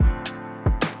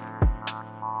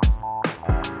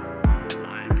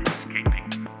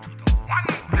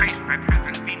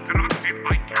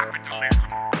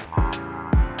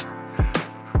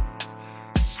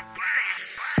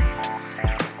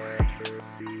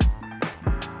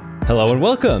Hello and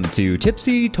welcome to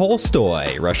Tipsy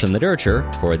Tolstoy, Russian Literature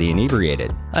for the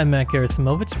Inebriated. I'm Matt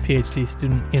Gerasimovich, PhD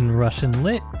student in Russian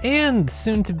Lit, and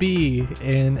soon to be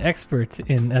an expert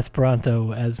in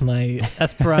Esperanto as my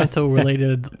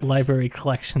Esperanto-related library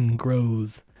collection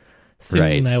grows.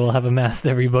 Soon I will have amassed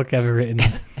every book ever written.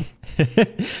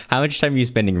 How much time are you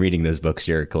spending reading those books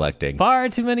you're collecting? Far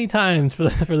too many times for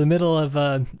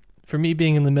me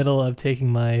being in the middle of taking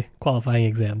my qualifying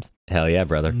exams. Hell yeah,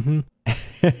 brother. Mm-hmm.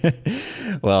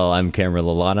 Well, I'm Cameron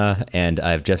Lalana, and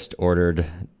I've just ordered,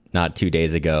 not 2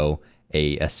 days ago,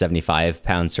 a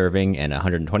 75-pound serving and a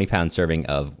 120-pound serving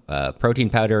of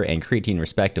protein powder and creatine,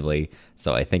 respectively.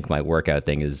 So I think my workout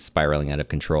thing is spiraling out of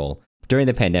control. During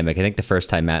the pandemic, I think the first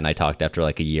time Matt and I talked after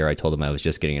like a year, I told him I was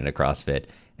just getting into CrossFit,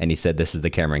 and he said, "This is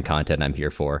the Cameron content I'm here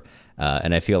for."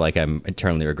 And I feel like I'm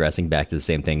internally regressing back to the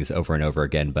same things over and over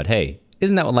again. But hey,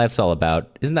 isn't that what life's all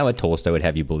about? Isn't that what Tolstoy would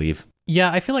have you believe?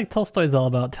 Yeah, I feel like Tolstoy is all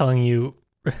about telling you,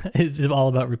 is all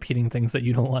about repeating things that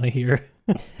you don't want to hear.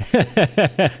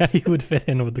 He would fit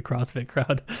in with the CrossFit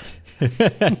crowd.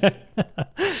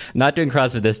 Not doing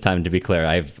CrossFit this time, to be clear.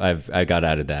 I got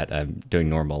out of that. I'm doing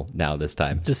normal now this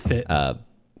time. Just fit.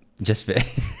 Just fit.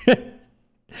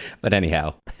 But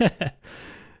anyhow.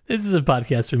 This is a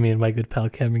podcast where me and my good pal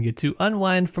Cameron get to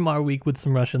unwind from our week with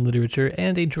some Russian literature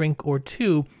and a drink or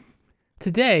two.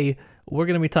 Today, we're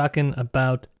going to be talking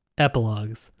about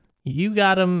epilogues. You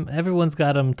got them. Everyone's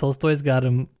got them. Tolstoy's got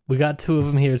them. We got two of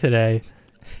them here today.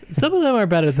 Some of them are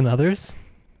better than others.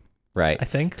 Right. I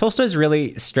think. Tolstoy's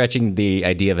really stretching the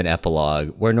idea of an epilogue,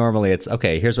 where normally it's,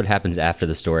 okay, here's what happens after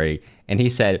the story. And he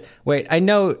said, wait, I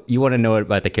know you want to know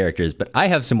about the characters, but I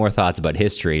have some more thoughts about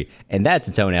history, and that's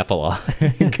its own epilogue.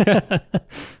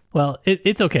 Well,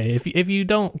 it's okay. If you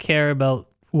don't care about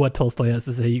what Tolstoy has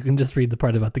to say, you can just read the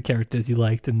part about the characters you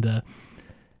liked, and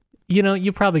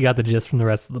you probably got the gist from the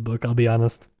rest of the book, I'll be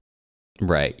honest.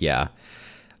 Right, yeah.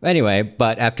 Anyway,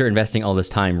 but after investing all this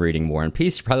time reading War and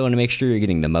Peace, you probably want to make sure you're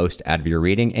getting the most out of your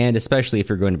reading, and especially if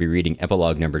you're going to be reading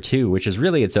Epilogue number 2, which is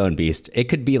really its own beast. It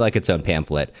could be like its own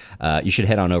pamphlet. You should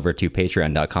head on over to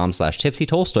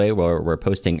patreon.com/tipsytolstoy, where we're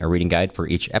posting a reading guide for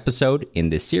each episode in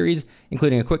this series,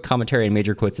 including a quick commentary on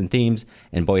major quotes and themes,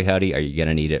 and boy howdy, are you going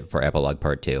to need it for Epilogue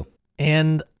Part 2.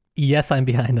 And yes, I'm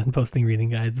behind on posting reading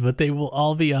guides, but they will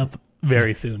all be up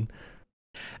very soon.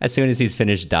 As soon as he's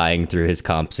finished dying through his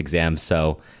comps exam,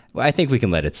 so I think we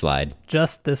can let it slide.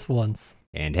 Just this once.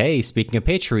 And hey, speaking of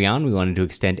Patreon, we wanted to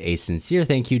extend a sincere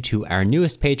thank you to our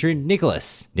newest patron,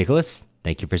 Nicholas. Nicholas,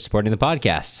 thank you for supporting the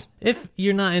podcast. If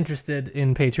you're not interested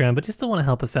in Patreon, but you still want to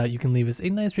help us out, you can leave us a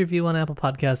nice review on Apple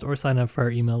Podcasts or sign up for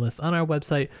our email list on our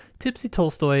website,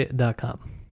 tipsytolstoy.com.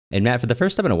 And Matt, for the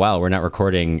first time in a while, we're not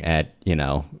recording at,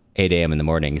 8 a.m. in the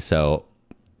morning, so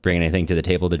bring anything to the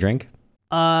table to drink?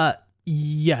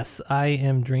 Yes, I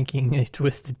am drinking a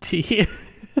twisted tea.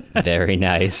 Very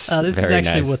nice. This is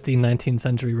actually what the 19th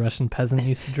century Russian peasant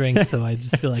used to drink, so I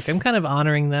just feel like I'm kind of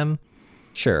honoring them.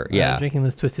 Sure, yeah. Drinking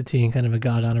this twisted tea in kind of a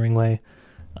God-honoring way.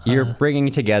 You're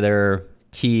bringing together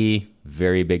tea,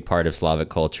 very big part of Slavic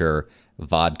culture,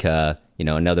 vodka,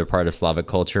 another part of Slavic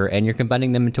culture, and you're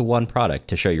combining them into one product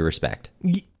to show your respect.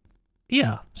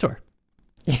 Yeah, sure.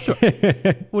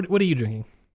 What are you drinking?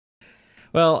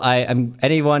 Well, I'm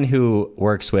anyone who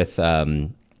works with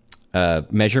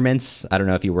measurements. I don't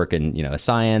know if you work in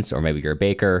science or maybe you're a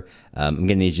baker. I'm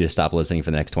gonna need you to stop listening for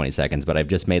the next 20 seconds. But I've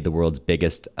just made the world's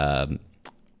biggest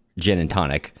gin and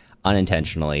tonic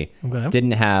unintentionally. Okay. I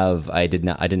did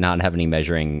not have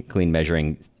any clean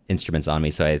measuring instruments on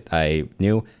me, so I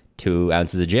knew 2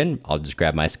 ounces of gin. I'll just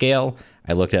grab my scale.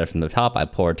 I looked at it from the top. I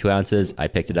poured 2 ounces. I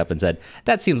picked it up and said,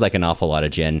 that seems like an awful lot of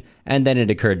gin. And then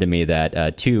it occurred to me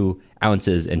that 2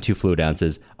 ounces and 2 fluid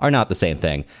ounces are not the same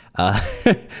thing.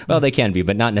 Well, they can be,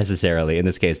 but not necessarily. In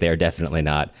this case, they are definitely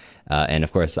not. And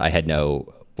of course, I had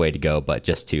no way to go but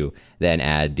just to then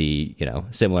add the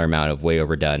similar amount of way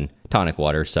overdone tonic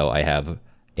water. So I have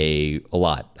a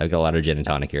lot. I've got a lot of gin and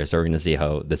tonic here. So we're going to see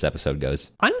how this episode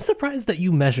goes. I'm surprised that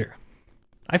you measure.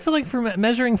 I feel like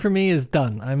measuring for me is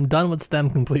done. I'm done with STEM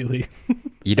completely.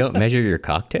 You don't measure your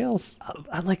cocktails?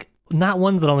 Not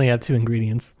ones that only have 2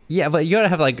 ingredients. Yeah, but you gotta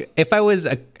have if I was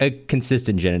a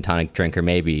consistent gin and tonic drinker,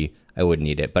 maybe I wouldn't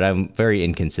need it. But I'm very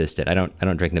inconsistent. I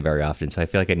don't drink them very often, so I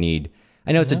feel like I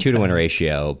know it's a 2-to-1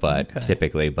 ratio, but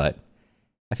typically, but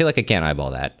I feel like I can't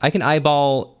eyeball that. I can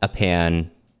eyeball a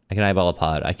pan. I can eyeball a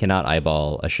pot. I cannot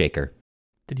eyeball a shaker.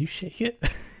 Did you shake it?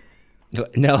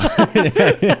 No,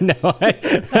 no.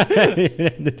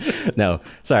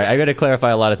 Sorry, I got to clarify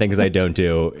a lot of things I don't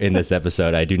do in this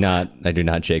episode. I do not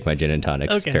shake my gin and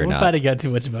tonics. Okay, we'll try to get too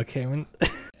much about Cameron.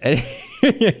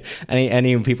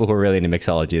 any people who are really into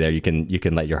mixology there, you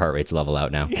can let your heart rates level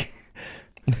out now.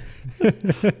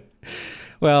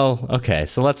 Well, okay,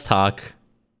 so let's talk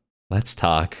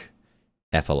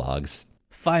epilogues.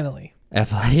 Finally.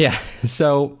 Yeah.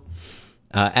 So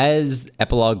as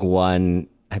epilogue 1,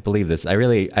 I believe this.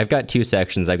 I've got 2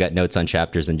 sections. I've got notes on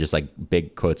chapters and just like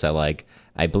big quotes I like.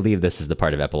 I believe this is the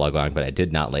part of epilogue 1, but I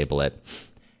did not label it.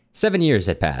 7 years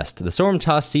had passed. The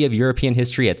storm-tossed sea of European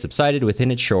history had subsided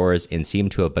within its shores and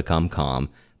seemed to have become calm.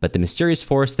 But the mysterious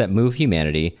force that moved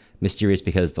humanity, mysterious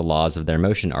because the laws of their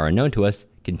motion are unknown to us,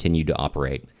 continued to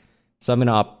operate. So I'm going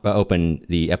to open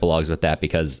the epilogues with that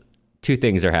because 2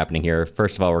 things are happening here.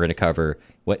 First of all, we're going to cover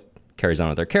what carries on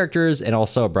with their characters and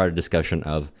also a broader discussion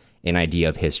of an idea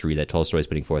of history that Tolstoy is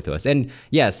putting forth to us. And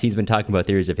yes, he's been talking about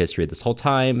theories of history this whole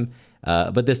time,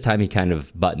 but this time he kind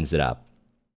of buttons it up,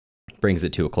 brings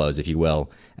it to a close, if you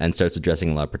will, and starts addressing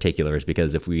a lot of particulars,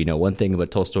 because if we know one thing about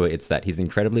Tolstoy, it's that he's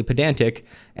incredibly pedantic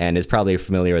and is probably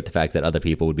familiar with the fact that other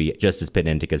people would be just as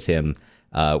pedantic as him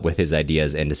with his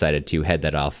ideas, and decided to head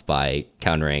that off by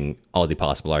countering all the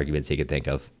possible arguments he could think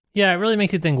of. Yeah, it really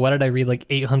makes you think, why did I read like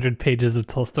 800 pages of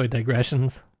Tolstoy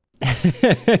digressions?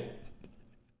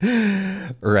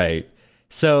 Right.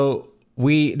 So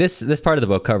this part of the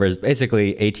book covers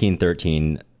basically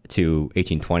 1813 to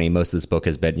 1820. Most of this book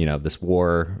has been, this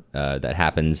war that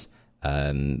happens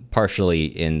partially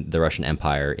in the Russian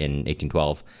Empire in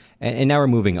 1812. And now we're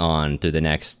moving on to the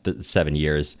next 7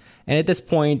 years. And at this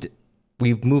point,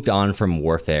 we've moved on from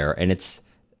warfare, and it's,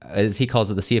 as he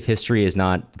calls it, the sea of history is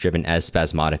not driven as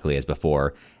spasmodically as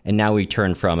before. And now we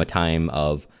turn from a time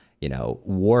of,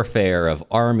 warfare of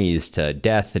armies to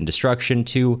death and destruction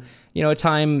to, a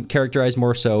time characterized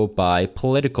more so by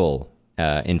political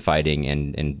infighting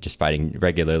and just fighting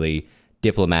regularly,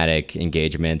 diplomatic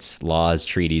engagements, laws,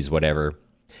 treaties, whatever.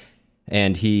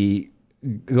 And he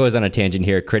goes on a tangent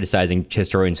here, criticizing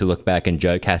historians who look back and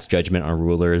cast judgment on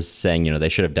rulers, saying, they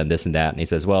should have done this and that. And he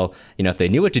says, well, if they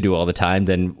knew what to do all the time,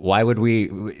 then why would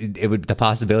the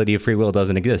possibility of free will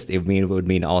doesn't exist. It would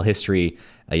mean all history,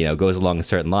 goes along a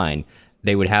certain line.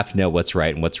 They would have to know what's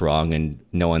right and what's wrong, and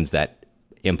no one's that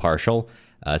impartial.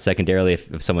 Secondarily,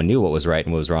 if someone knew what was right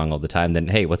and what was wrong all the time, then,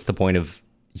 hey, what's the point of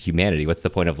humanity? What's the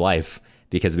point of life?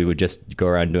 Because we would just go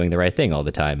around doing the right thing all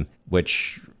the time,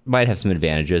 which might have some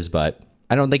advantages, but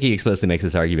I don't think he explicitly makes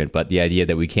this argument, but the idea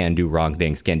that we can do wrong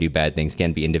things, can do bad things,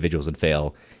 can be individuals and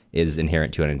fail is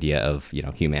inherent to an idea of,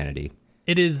 humanity.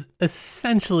 It is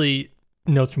essentially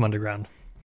Notes from Underground.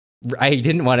 I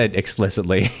didn't want to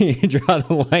explicitly draw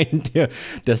the line to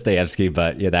Dostoevsky,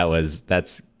 but yeah,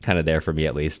 that's kind of there for me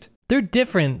at least. They're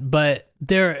different, but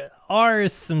there are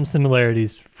some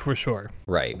similarities for sure.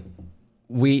 Right.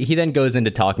 He then goes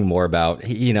into talking more about,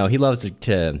 he loves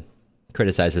to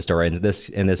criticize historians.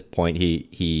 In this point,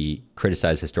 he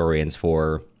criticized historians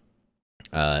for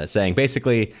saying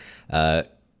basically,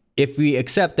 if we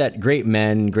accept that great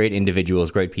men, great individuals,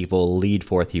 great people lead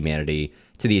forth humanity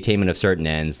to the attainment of certain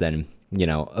ends, then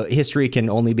history can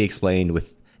only be explained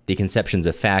with the conceptions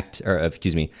of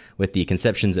with the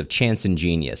conceptions of chance and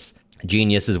genius.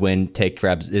 Genius is when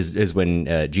genius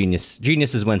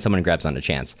is when someone grabs on a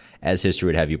chance, as history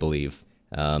would have you believe.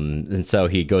 And so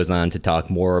he goes on to talk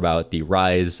more about the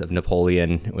rise of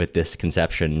Napoleon with this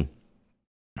conception.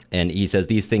 And he says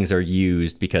these things are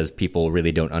used because people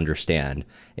really don't understand.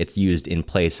 It's used in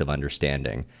place of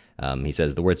understanding. He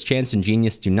says the words chance and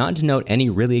genius do not denote any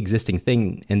really existing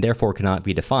thing and therefore cannot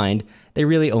be defined. They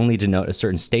really only denote a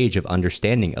certain stage of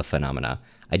understanding of phenomena.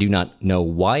 I do not know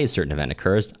why a certain event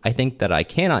occurs. I think that I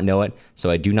cannot know it, so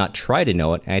I do not try to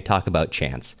know it, and I talk about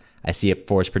chance. I see a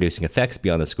force producing effects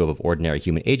beyond the scope of ordinary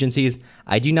human agencies.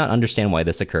 I do not understand why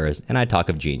this occurs, and I talk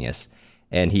of genius.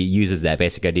 And he uses that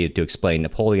basic idea to explain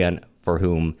Napoleon, for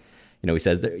whom, he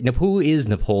says, who is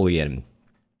Napoleon?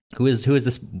 Who is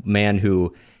this man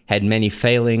who had many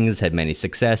failings, had many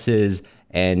successes,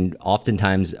 and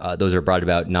oftentimes those are brought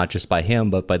about not just by him,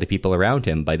 but by the people around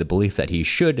him, by the belief that he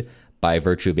should, by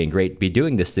virtue of being great, be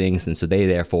doing these things, and so they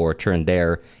therefore turn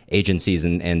their agencies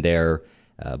and their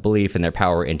belief and their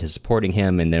power into supporting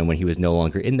him. And then when he was no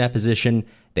longer in that position,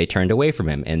 they turned away from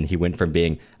him, and he went from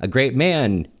being a great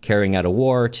man carrying out a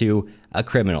war to a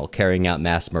criminal carrying out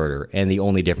mass murder. And the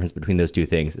only difference between those two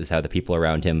things is how the people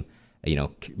around him,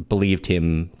 believed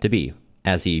him to be,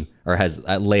 as he has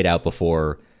laid out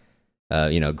before.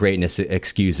 Greatness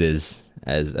excuses,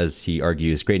 as he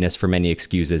argues, greatness for many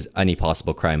excuses any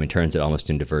possible crime and turns it almost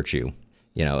into virtue.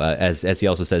 As he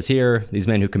also says here, these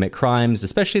men who commit crimes,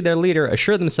 especially their leader,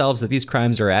 assure themselves that these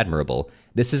crimes are admirable.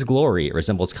 This is glory. It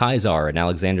resembles Caesar and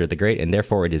Alexander the Great, and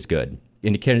therefore it is good.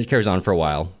 And it carries on for a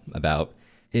while about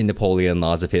in Napoleon,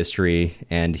 Laws of History,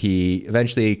 and he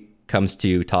eventually comes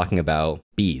to talking about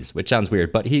bees, which sounds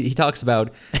weird, but he talks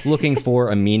about looking for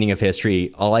a meaning of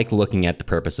history. I like looking at the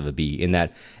purpose of a bee, in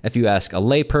that if you ask a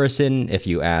layperson, if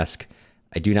you ask,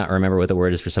 I do not remember what the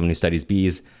word is for someone who studies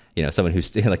bees, someone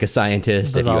who's like a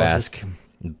scientist, if you ask...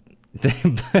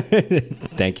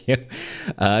 Thank you.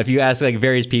 If you ask like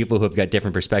various people who have got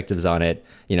different perspectives on it,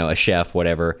 a chef,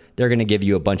 whatever, they're going to give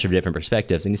you a bunch of different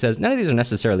perspectives. And he says, none of these are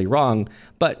necessarily wrong,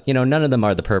 but, none of them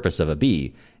are the purpose of a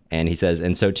bee. And he says,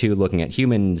 and so too, looking at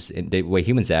humans, the way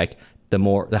humans act,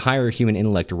 the higher human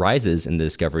intellect rises in the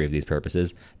discovery of these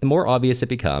purposes, the more obvious it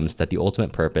becomes that the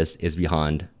ultimate purpose is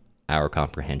beyond our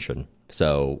comprehension.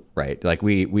 So, right, like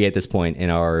we at this point in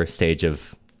our stage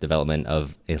of development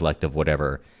of intellect of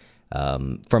whatever,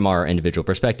 from our individual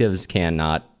perspectives,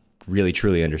 cannot really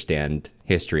truly understand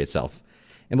history itself.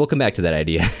 And we'll come back to that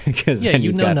idea. Because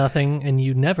you know nothing and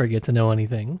you never get to know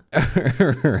anything.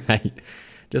 Right.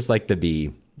 Just like the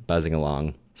bee buzzing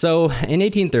along. So in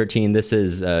 1813, this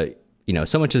is,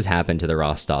 so much has happened to the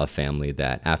Rostov family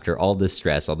that after all this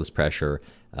stress, all this pressure,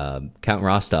 Count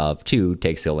Rostov, too,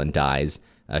 takes ill and dies.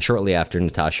 Shortly after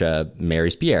Natasha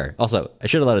marries Pierre. Also, I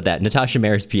should have loaded that. Natasha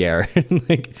marries Pierre,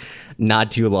 like not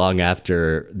too long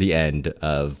after the end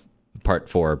of part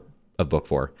 4 of book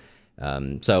 4.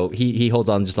 So he holds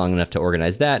on just long enough to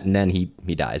organize that, and then he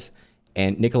dies.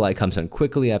 And Nikolai comes on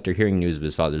quickly after hearing news of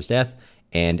his father's death.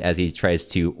 And as he tries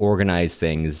to organize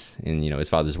things in his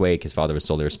father's wake, his father was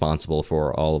solely responsible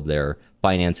for all of their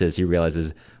finances. He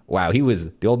realizes, wow,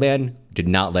 the old man did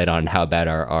not let on how bad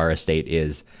our estate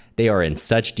is. They are in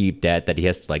such deep debt that he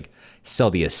has to sell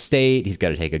the estate. He's got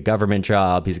to take a government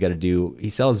job. He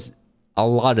sells a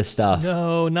lot of stuff.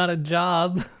 No, not a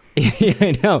job. Yeah,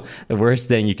 I know. The worst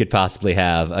thing you could possibly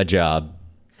have, a job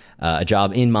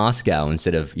in Moscow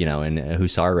instead of, in a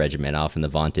Hussar regiment off in the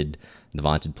vaunted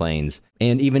plains.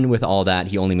 And even with all that,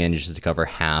 he only manages to cover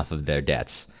half of their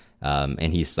debts.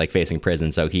 And he's facing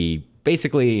prison. So he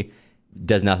basically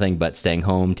does nothing but staying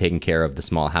home, taking care of the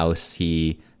small house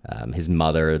his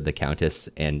mother, the Countess,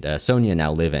 and Sonia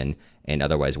now live in, and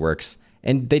otherwise works.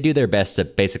 And they do their best to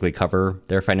basically cover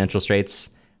their financial straits,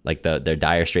 like their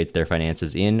dire straits their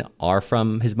finances in are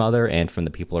from his mother and from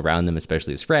the people around them,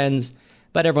 especially his friends.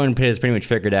 But everyone has pretty much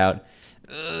figured out,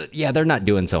 they're not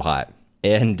doing so hot.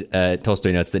 And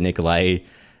Tolstoy notes that Nikolai,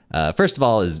 first of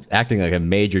all, is acting like a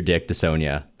major dick to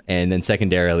Sonia. And then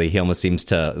secondarily, he almost seems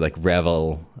to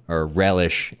revel or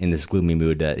relish in this gloomy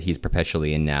mood that he's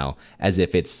perpetually in now, as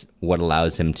if it's what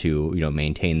allows him to,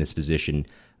 maintain this position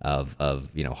of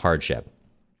hardship,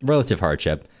 relative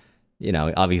hardship.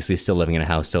 Obviously still living in a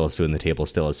house, still has food on the table,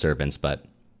 still has servants, but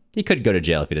he could go to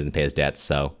jail if he doesn't pay his debts.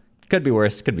 So could be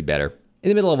worse, could be better. In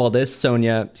the middle of all this,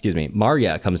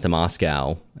 Marya comes to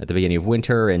Moscow at the beginning of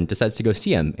winter and decides to go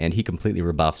see him, and he completely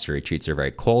rebuffs her. He treats her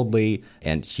very coldly,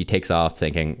 and she takes off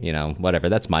thinking, whatever,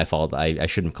 that's my fault. I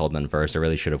shouldn't have called them first. I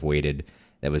really should have waited.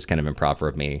 That was kind of improper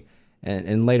of me.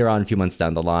 And later on, a few months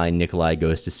down the line, Nikolai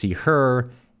goes to see her,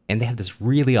 and they have this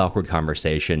really awkward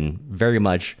conversation. Very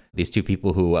much these two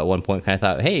people who at one point kind of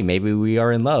thought, hey, maybe we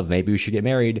are in love, maybe we should get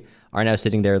married, are now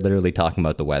sitting there literally talking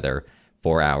about the weather.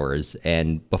 4 hours.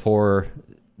 And before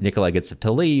Nikolai gets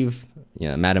to leave,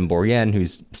 Madame Bourrienne,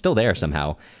 who's still there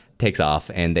somehow, takes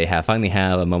off, and they finally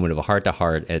have a moment of a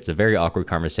heart-to-heart. It's a very awkward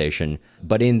conversation,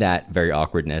 but in that very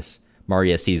awkwardness,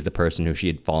 Marya sees the person who she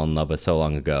had fallen in love with so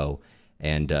long ago,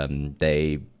 and and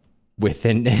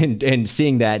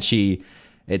seeing that,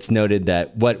 it's noted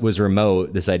that what was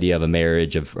remote, this idea of a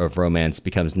marriage, of romance,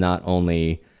 becomes not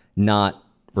only not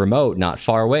remote, not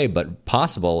far away, but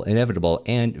possible, inevitable,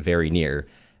 and very near.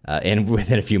 And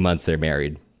within a few months, they're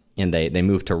married. And they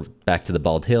move back to the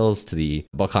Bald Hills, to the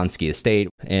Bolkonsky estate.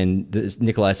 And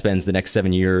Nikolai spends the next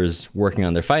 7 years working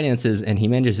on their finances, and he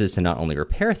manages to not only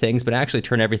repair things, but actually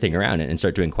turn everything around and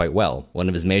start doing quite well. One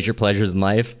of his major pleasures in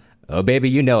life, oh, baby,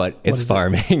 you know it, it's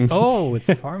farming. Oh,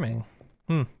 it's farming.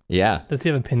 Yeah. Does he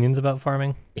have opinions about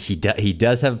farming? He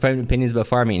does have opinions about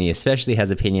farming, and he especially has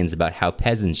opinions about how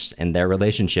peasants and their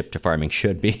relationship to farming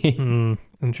should be.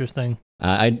 Interesting.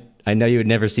 I know you would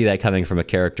never see that coming from a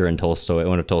character in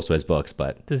one of Tolstoy's books,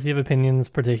 but... Does he have opinions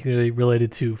particularly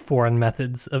related to foreign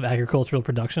methods of agricultural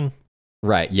production?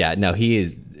 Right, yeah. No,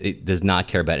 he does not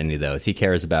care about any of those. He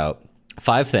cares about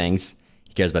 5 things.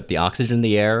 He cares about the oxygen in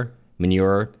the air,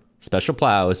 manure, special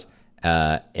plows,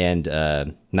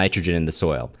 and nitrogen in the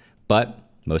soil. But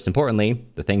most importantly,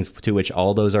 the things to which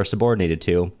all those are subordinated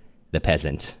to, the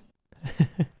peasant.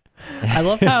 I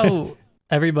love how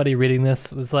everybody reading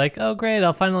this was like, oh, great,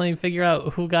 I'll finally figure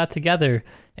out who got together.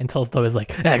 And Tolstoy was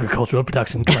like, agricultural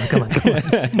production, come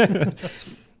on.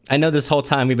 I know this whole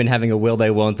time we've been having a will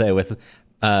they, won't they with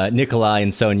Nikolai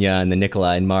and Sonia and the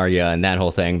Nikolai and Maria and that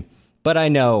whole thing. But I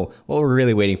know what we're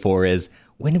really waiting for is,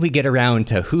 when do we get around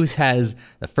to who has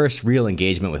the first real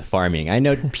engagement with farming? I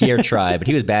know Pierre tried, but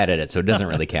he was bad at it, so it doesn't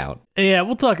really count. Yeah,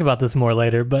 we'll talk about this more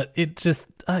later, but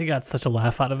I got such a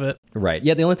laugh out of it. Right.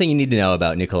 Yeah, the only thing you need to know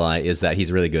about Nikolai is that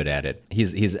he's really good at it.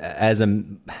 He's I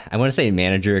want to say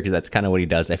manager, because that's kind of what he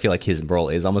does. I feel like his role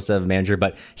is almost of a manager,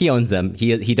 but he owns them.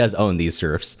 He does own these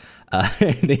serfs.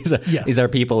 These are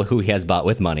people who he has bought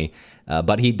with money,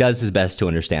 but he does his best to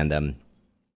understand them.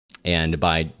 And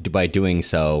by doing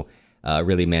so,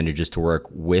 really manages to work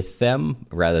with them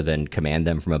rather than command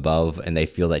them from above, and they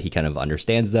feel that he kind of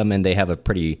understands them, and they have a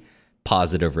pretty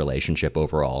positive relationship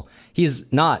overall.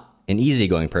 He's not an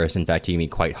easygoing person. In fact, he can be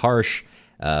quite harsh,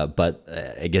 but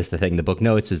I guess the thing the book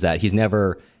notes is that he's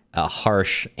never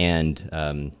harsh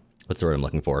and what's the word I'm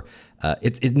looking for?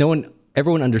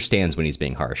 Everyone understands when he's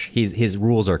being harsh. His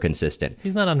rules are consistent.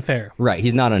 He's not unfair. Right,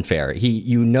 he's not unfair.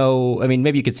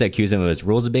 Maybe you could accuse him of his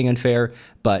rules of being unfair,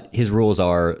 but his rules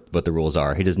are what the rules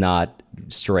are. He does not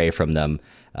stray from them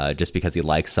just because he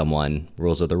likes someone.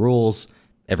 Rules are the rules.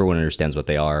 Everyone understands what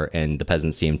they are, and the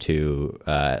peasants seem to,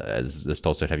 as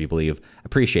Tolstoy would have you believe,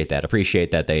 appreciate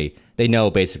that they know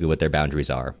basically what their boundaries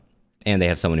are, and they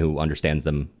have someone who understands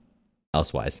them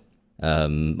elsewise.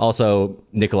 Also,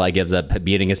 Nikolai gives up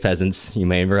beating his peasants. You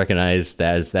may recognize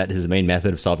that as his main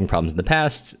method of solving problems in the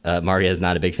past. Maria is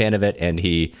not a big fan of it, and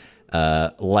he,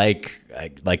 like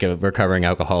a recovering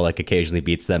alcoholic, occasionally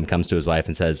beats them, comes to his wife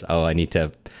and says, "Oh, I need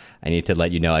to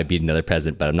let you know I beat another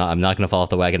peasant, but I'm not going to fall off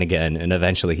the wagon again." And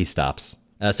eventually he stops.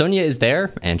 Sonia is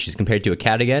there, and she's compared to a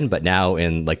cat again, but now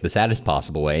in like the saddest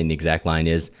possible way. And the exact line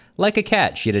is, like a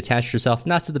cat, she had attached herself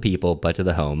not to the people, but to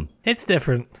the home. It's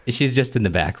different. She's just in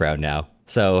the background now.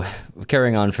 So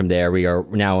carrying on from there, we are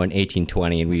now in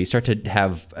 1820, and we start to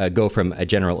have go from a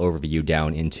general overview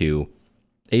down into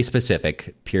a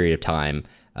specific period of time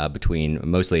between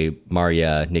mostly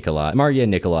Maria,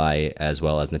 Nikolai, as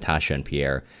well as Natasha and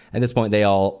Pierre. At this point, they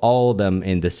all of them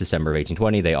in this December of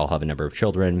 1820, they all have a number of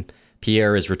children.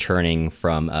 Pierre is returning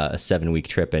from a 7-week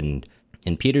trip in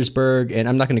Petersburg, and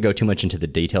I'm not going to go too much into the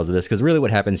details of this, because really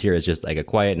what happens here is just like a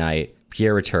quiet night.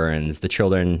 Pierre returns. The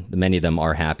children, many of them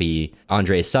are happy.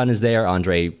 Andre's son is there.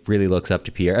 Andre really looks up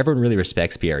to Pierre. Everyone really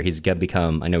respects Pierre. He's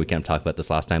become, I know we kind of talked about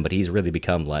this last time, but he's really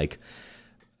become like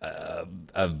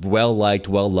a well-liked,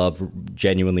 well-loved,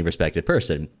 genuinely respected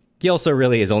person. He also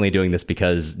really is only doing this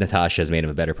because Natasha has made him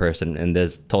a better person, and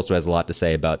Tolstoy has a lot to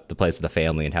say about the place of the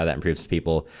family and how that improves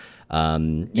people.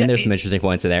 And there's some interesting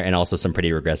points in there, and also some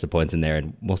pretty regressive points in there,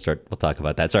 and we'll talk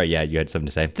about that. Sorry, yeah, you had something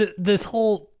to say. This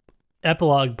whole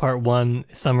epilogue, part 1,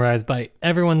 is summarized by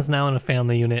everyone's now in a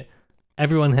family unit,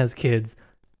 everyone has kids,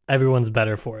 everyone's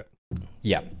better for it.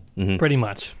 Yeah. Mm-hmm. Pretty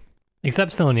much.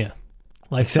 Except Sonia.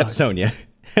 Sonia.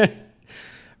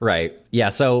 Right. Yeah,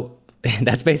 so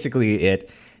that's basically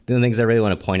it. The things I really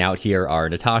want to point out here are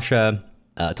Natasha.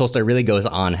 Tolstoy really goes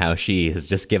on how she has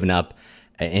just given up,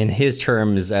 in his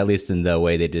terms, at least in the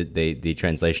way they did the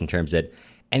translation terms it,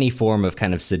 any form of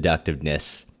kind of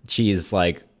seductiveness. She's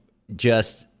like,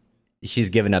 she's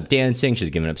given up dancing, she's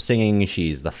given up singing,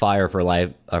 she's the fire of her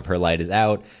light is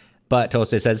out. But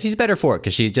Tolstoy says he's better for it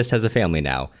because she just has a family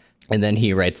now. And then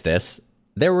he writes this: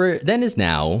 there were then as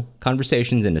now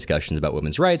conversations and discussions about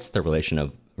women's rights, the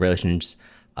relations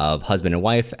of husband and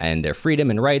wife, and their freedom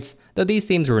and rights, though these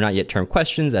themes were not yet termed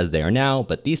questions as they are now,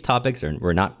 but these topics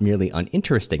were not merely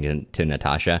uninteresting to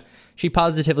Natasha. She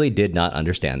positively did not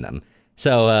understand them.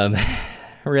 So,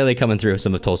 really coming through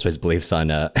some of Tolstoy's beliefs on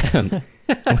women.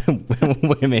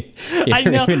 I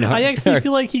know. I actually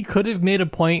feel like he could have made a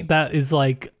point that is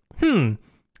like,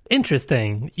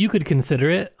 interesting. You could consider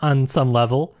it on some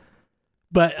level.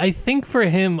 But I think for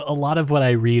him, a lot of what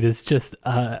I read is just...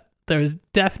 there's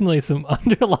definitely some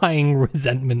underlying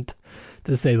resentment,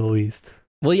 to say the least.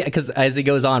 Well, yeah, because as he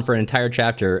goes on for an entire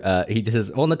chapter, he just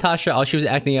says, well, Natasha, she was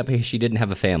acting up because she didn't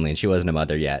have a family and she wasn't a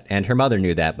mother yet. And her mother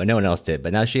knew that, but no one else did.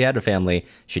 But now she had a family.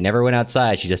 She never went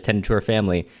outside. She just tended to her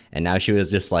family. And now she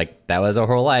was just like, that was her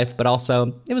whole life. But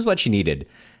also, it was what she needed.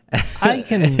 I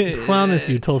can promise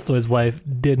you Tolstoy's wife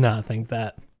did not think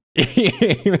that. We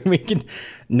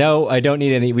don't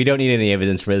need any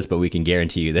evidence for this, but we can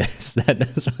guarantee you this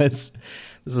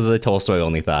was a Tolstoy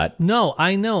only thought. No,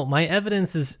 I know. My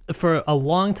evidence is for a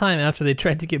long time after they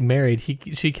tried to get married,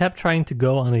 she kept trying to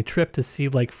go on a trip to see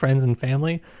like friends and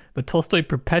family, but Tolstoy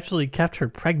perpetually kept her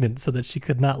pregnant so that she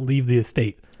could not leave the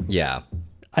estate. Yeah.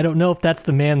 I don't know if that's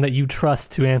the man that you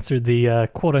trust to answer the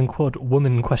quote unquote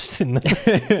woman question.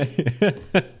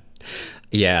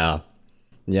 Yeah.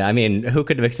 Yeah, I mean, who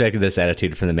could have expected this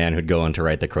attitude from the man who'd go on to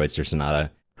write the Kreutzer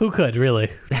Sonata? Who could,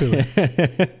 really? Truly.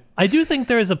 I do think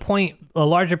there is a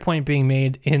larger point being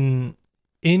made in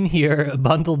here,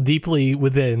 bundled deeply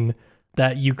within,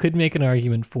 that you could make an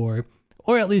argument for,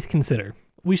 or at least consider.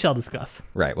 We shall discuss.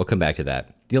 Right, we'll come back to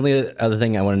that. The only other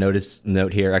thing I want to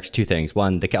note here, actually two things.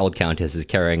 One, the old Countess is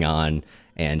carrying on,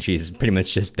 and she's pretty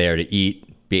much just there to eat,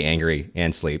 be angry,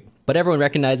 and sleep. But everyone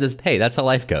recognizes, hey, that's how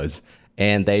life goes.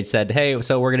 And they said, hey,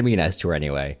 so we're going to be nice to her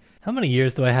anyway. How many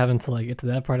years do I have until I get to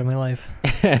that part of my life?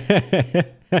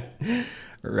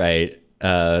 Right.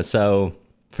 So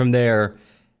from there,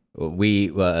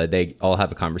 they all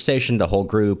have a conversation, the whole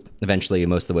group. Eventually,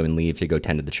 most of the women leave to go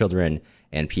tend to the children,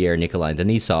 and Pierre, Nikolai, and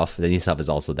Denisov is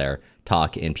also there,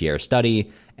 talk in Pierre's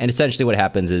study. And essentially what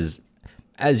happens is,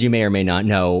 as you may or may not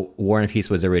know, War and Peace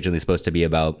was originally supposed to be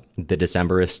about the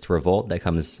Decemberist revolt that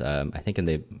comes, I think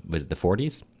was it the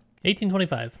 40s?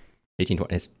 1825.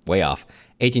 1820, it's way off.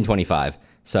 1825.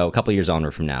 So a couple years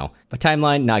onward from now. But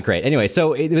timeline, not great. Anyway,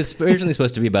 so it was originally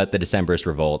supposed to be about the Decemberist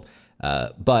revolt.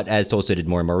 But as Tolstoy did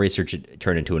more and more research, it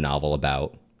turned into a novel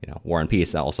about, War and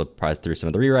Peace, also through some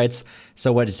of the rewrites.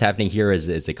 So what is happening here is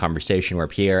a conversation where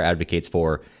Pierre advocates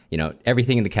for,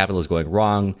 everything in the capital is going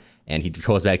wrong. And he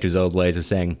goes back to his old ways of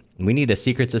saying, we need a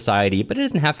secret society, but it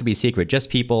doesn't have to be secret.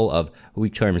 Just people of who he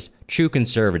terms true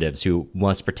conservatives who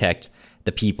must protect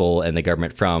the people and the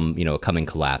government from, a coming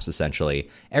collapse, essentially.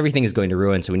 Everything is going to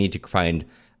ruin, so we need to find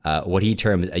what he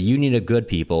terms a union of good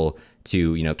people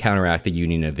to, counteract the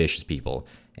union of vicious people.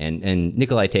 And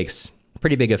Nikolai takes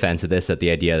pretty big offense at this, at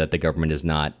the idea that the government is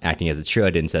not acting as it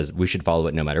should, and says we should follow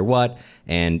it no matter what.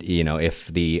 And, if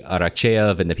the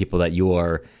Arakcheyev and the people that you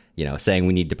are, saying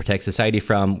we need to protect society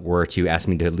from were to ask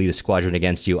me to lead a squadron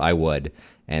against you, I would.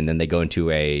 And then they go into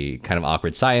a kind of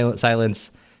awkward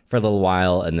silence for a little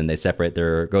while, and then they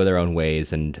go their own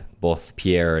ways, and both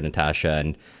Pierre and Natasha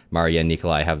and Maria and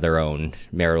Nikolai have their own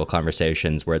marital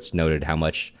conversations where it's noted how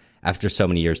much, after so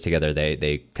many years together,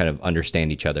 they kind of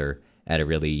understand each other at a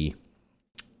really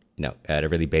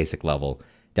basic level,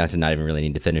 down to not even really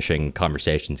need to finishing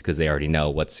conversations because they already know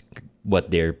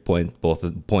what their points both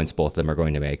of them are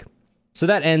going to make. So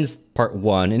that ends part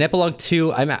one. In epilogue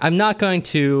 2, I'm not going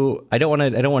to. I don't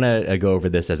want to go over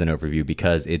this as an overview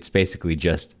because it's basically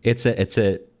just it's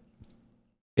an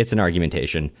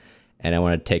argumentation, and I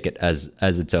want to take it as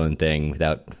its own thing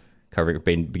without covering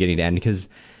beginning to end, because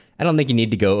I don't think you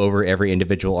need to go over every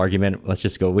individual argument. Let's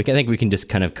just go. I think we can just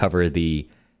kind of cover the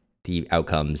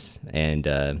outcomes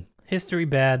and history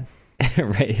bad.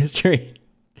 Right,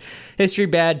 history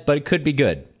bad, but it could be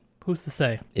good. Who's to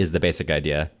say? Is the basic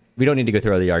idea. We don't need to go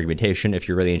through all the argumentation. If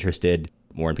you're really interested,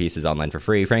 War and Peace is online for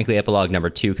free. Frankly, epilogue number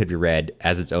 2 could be read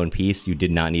as its own piece. You did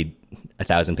not need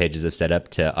 1,000 pages of setup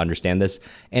to understand this.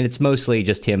 And it's mostly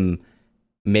just him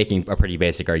making a pretty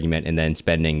basic argument and then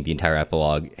spending the entire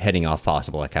epilogue heading off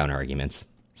possible counter arguments.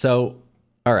 So,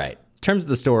 all right. In terms of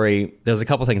the story, there's a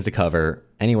couple things to cover.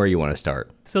 Anywhere you want to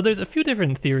start. So there's a few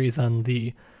different theories on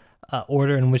the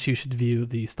order in which you should view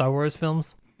the Star Wars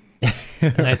films.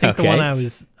 And I think the one I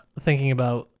was thinking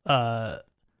about, the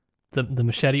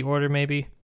machete order, maybe.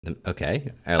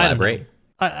 Okay, elaborate.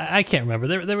 I can't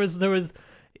remember. There was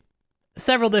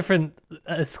several different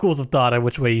schools of thought on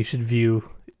which way you should view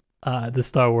the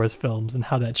Star Wars films and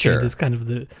how that changes kind of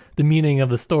the meaning of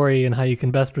the story and how you can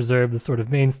best preserve the sort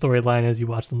of main storyline as you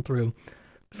watch them through.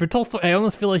 For Tolstoy, I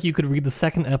almost feel like you could read the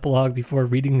second epilogue before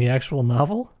reading the actual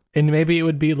novel. And maybe it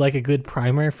would be like a good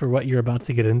primer for what you're about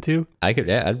to get into. I'd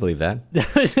believe that.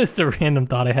 That was just a random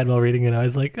thought I had while reading it. I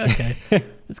was like, okay,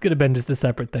 this could have been just a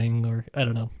separate thing, or I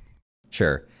don't know.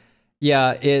 Sure.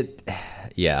 Yeah, it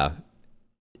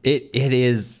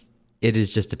is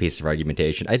just a piece of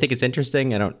argumentation. I think it's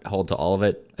interesting. I don't hold to all of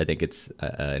it. I think it's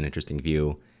an interesting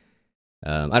view.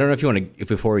 I don't know if you want to,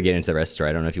 before we get into the rest of the story,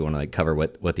 I don't know if you want to cover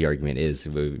what the argument is.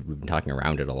 We've been talking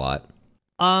around it a lot.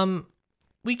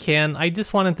 We can. I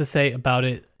just wanted to say about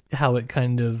it how it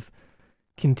kind of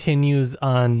continues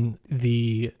on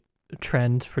the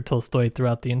trend for Tolstoy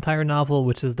throughout the entire novel,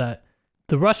 which is that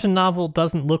the Russian novel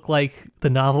doesn't look like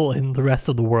the novel in the rest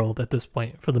of the world at this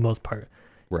point, for the most part.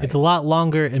 Right. It's a lot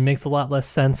longer. It makes a lot less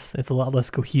sense. It's a lot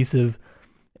less cohesive.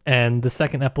 And the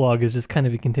second epilogue is just kind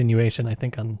of a continuation, I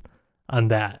think, on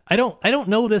that. I don't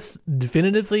know this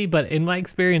definitively, but in my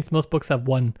experience, most books have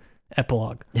one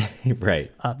epilogue. Right.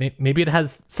 Maybe it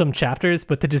has some chapters,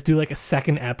 but to just do like a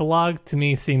second epilogue to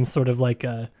me seems sort of like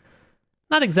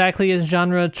not exactly a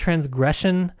genre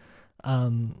transgression,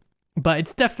 but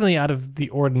it's definitely out of the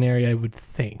ordinary, I would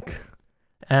think.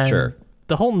 And sure.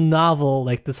 The whole novel,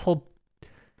 like this whole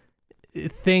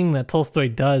thing that Tolstoy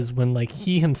does when like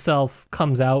he himself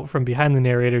comes out from behind the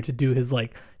narrator to do his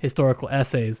like historical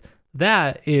essays,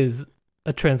 that is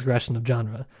a transgression of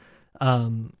genre.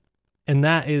 And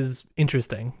that is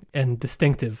interesting and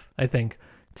distinctive, I think,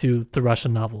 to the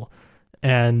Russian novel.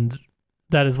 And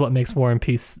that is what makes War and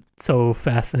Peace so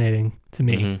fascinating to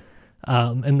me.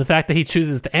 And the fact that he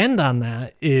chooses to end on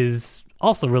that is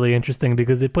also really interesting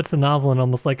because it puts the novel in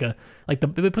almost like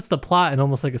it puts the plot in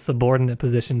almost like a subordinate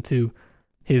position to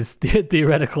his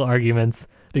theoretical arguments,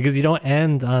 because you don't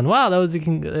end on, wow, that was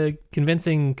a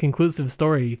convincing, conclusive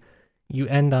story. You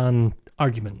end on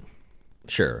argument.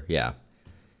 Sure, yeah.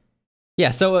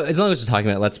 Yeah, so as long as we're talking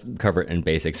about it, let's cover it in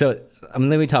basics. So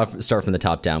let me start from the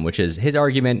top down, which is his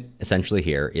argument essentially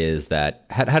here is that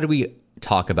how do we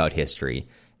talk about history?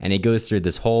 And he goes through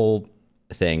this whole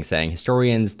thing saying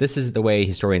this is the way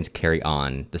historians carry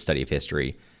on the study of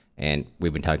history. And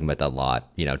we've been talking about that a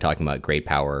lot, talking about great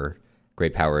powers,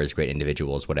 great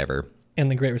individuals, whatever.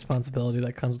 And the great responsibility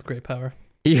that comes with great power.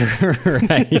 You're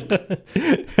right.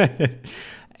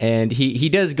 And he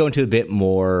does go into a bit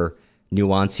more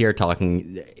nuance here,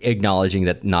 acknowledging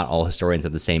that not all historians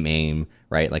have the same aim,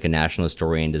 right? Like a national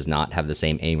historian does not have the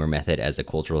same aim or method as a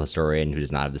cultural historian, who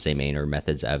does not have the same aim or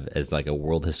methods as like a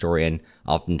world historian.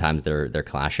 Oftentimes they're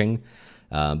clashing.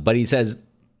 But he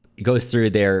goes through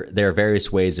their various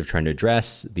ways of trying to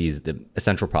address the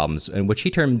essential problems, in which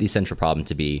he termed the essential problem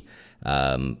to be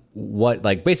what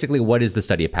is the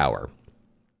study of power?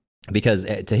 Because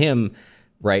to him,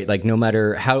 right, like no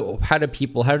matter how do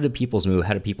peoples move,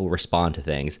 how do people respond to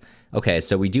things? Okay,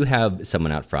 so we do have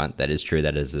someone out front. That is true.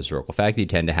 That is a historical fact. You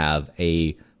tend to have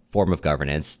a form of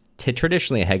governance,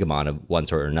 traditionally a hegemon of one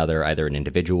sort or another, either an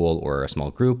individual or a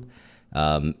small group.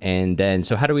 And then,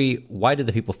 so why do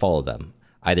the people follow them?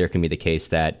 Either it can be the case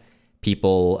that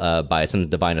people, by some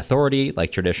divine authority,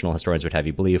 like traditional historians would have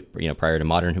you believe, prior to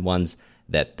modern ones,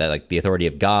 that like the authority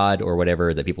of God or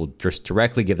whatever, that people just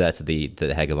directly give that to the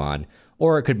hegemon.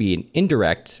 Or it could be an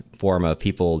indirect form of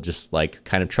people just like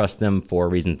kind of trust them for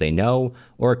reasons they know,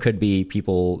 or it could be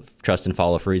people trust and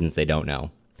follow for reasons they don't know.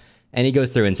 And he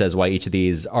goes through and says why each of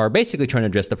these are basically trying to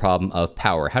address the problem of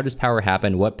power. How does power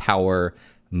happen? What power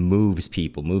moves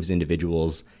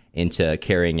individuals into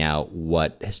carrying out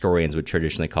what historians would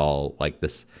traditionally call like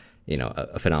this,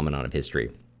 a phenomenon of history.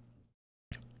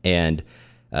 And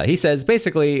he says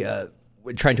basically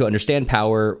trying to understand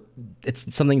power,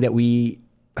 it's something that we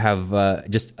have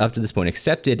just up to this point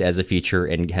accepted as a feature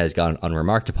and has gone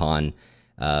unremarked upon,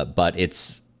 but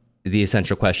it's the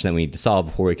essential question that we need to solve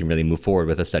before we can really move forward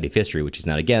with a study of history, which he's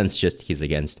not against, just he's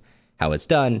against how it's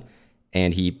done.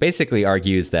 And he basically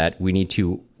argues that we need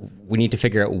to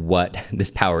figure out what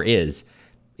this power is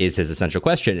his essential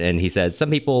question. And he says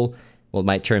some people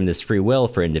might term this free will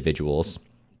for individuals,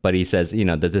 but he says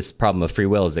that this problem of free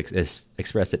will is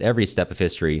expressed at every step of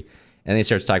history. And then he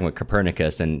starts talking about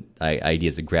Copernicus and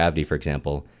ideas of gravity, for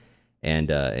example. And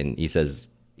he says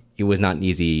it was not an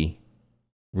easy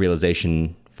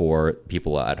realization for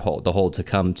people the whole to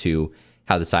come to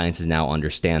how the sciences now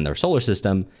understand their solar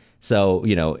system. So,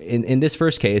 in this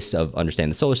first case of understanding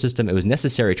the solar system, it was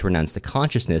necessary to renounce the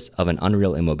consciousness of an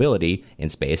unreal immobility in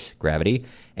space, gravity,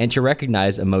 and to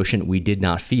recognize a motion we did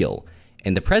not feel.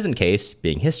 In the present case,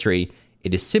 being history,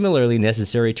 it is similarly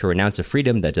necessary to renounce a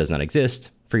freedom that does not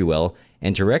exist, free will,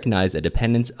 and to recognize a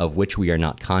dependence of which we are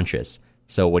not conscious.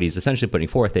 So what he's essentially putting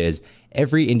forth is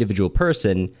every individual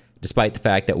person, despite the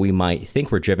fact that we might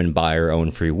think we're driven by our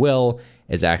own free will,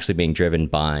 is actually being driven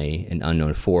by an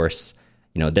unknown force,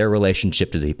 their relationship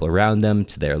to the people around them,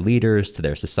 to their leaders, to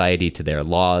their society, to their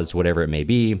laws, whatever it may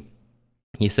be.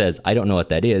 He says, I don't know what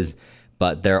that is,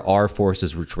 but there are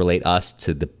forces which relate us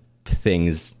to the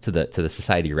things, to the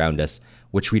society around us,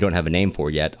 which we don't have a name for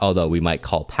yet, although we might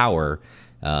call power.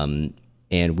 And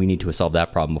we need to solve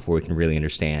that problem before we can really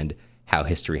understand how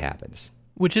history happens.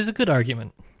 Which is a good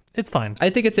argument. It's fine. I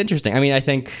think it's interesting. I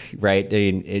think, right,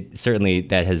 it certainly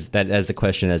that as a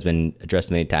question that has been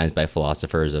addressed many times by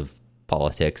philosophers of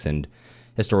politics and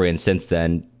historians since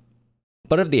then,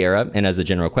 but of the era, and as a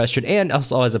general question, and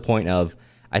also as a point of,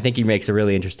 I think he makes a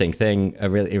really interesting thing, a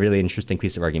really interesting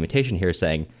piece of argumentation here,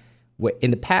 saying,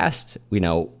 in the past,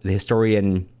 the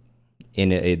historian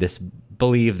this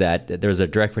believe that there's a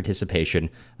direct participation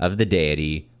of the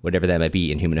deity, whatever that might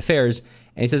be, in human affairs.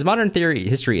 And he says modern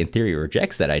history in theory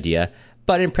rejects that idea,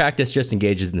 but in practice just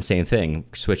engages in the same thing,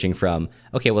 switching from,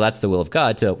 okay, well, that's the will of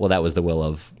God, to, well, that was the will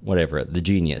of whatever, the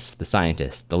genius, the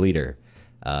scientist, the leader.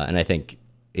 And I think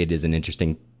it is an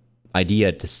interesting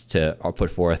idea to put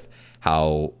forth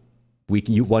how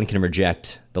one can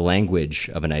reject the language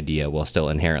of an idea while still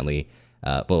inherently,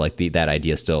 that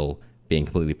idea still being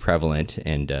completely prevalent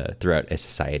and throughout a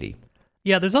society.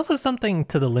 Yeah, there's also something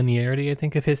to the linearity, I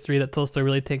think, of history that Tolstoy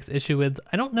really takes issue with.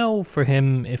 I don't know for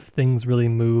him if things really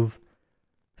move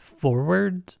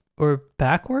forward or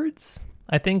backwards.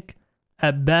 I think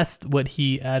at best what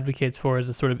he advocates for is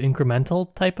a sort of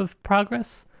incremental type of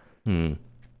progress.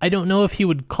 I don't know if he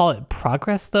would call it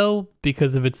progress, though,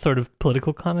 because of its sort of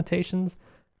political connotations.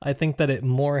 I think that it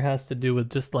more has to do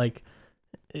with just like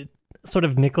sort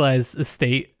of Nikolai's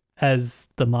estate as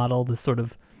the model, this sort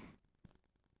of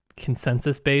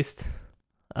consensus-based,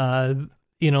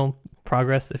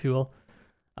 progress, if you will,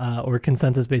 or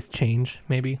consensus-based change,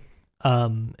 maybe.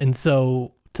 And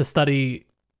so to study,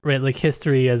 right, like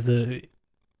history as a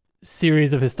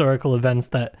series of historical events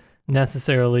that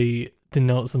necessarily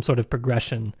denote some sort of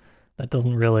progression, that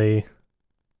doesn't really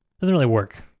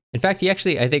work. In fact, he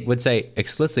actually, I think, would say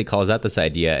explicitly calls out this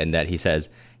idea in that he says,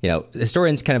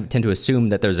 historians kind of tend to assume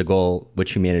that there's a goal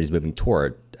which humanity is moving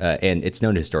toward, and it's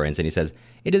known to historians. And he says,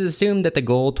 it is assumed that the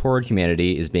goal toward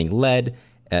humanity is being led,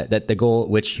 that the goal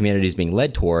which humanity is being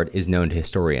led toward is known to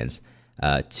historians.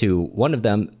 To one of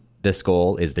them, this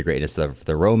goal is the greatness of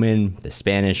the Roman, the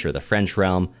Spanish, or the French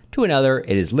realm. To another,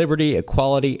 it is liberty,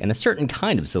 equality, and a certain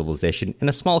kind of civilization in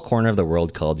a small corner of the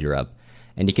world called Europe.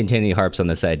 And he continually harps on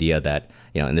this idea that,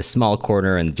 in this small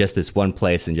corner and just this one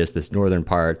place and just this northern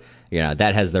part,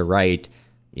 that has the right,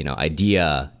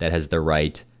 idea, that has the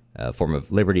right form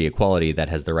of liberty, equality, that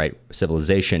has the right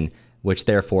civilization, which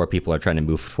therefore people are trying to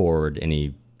move forward. And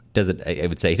he doesn't, I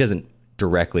would say, he doesn't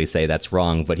directly say that's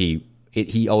wrong, but he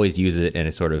always uses it in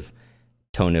a sort of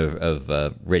tone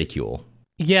of ridicule.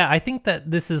 Yeah, I think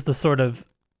that this is the sort of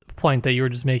point that you were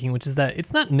just making, which is that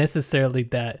it's not necessarily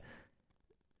that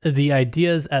the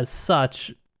ideas as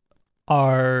such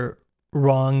are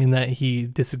wrong and that he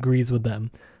disagrees with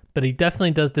them, but he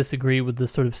definitely does disagree with the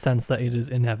sort of sense that it is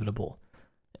inevitable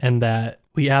and that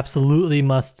we absolutely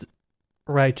must,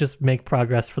 right, just make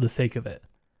progress for the sake of it.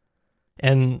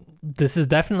 And this is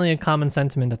definitely a common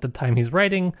sentiment at the time he's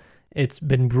writing. It's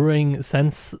been brewing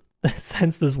since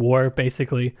this war,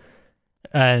 basically,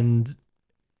 and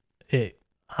it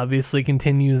obviously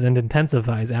continues and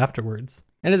intensifies afterwards.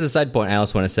 And as a side point, I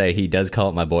also want to say he does call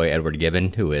it my boy Edward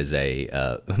Gibbon, who is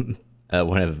a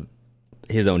one of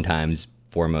his own time's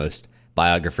foremost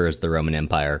biographers of the Roman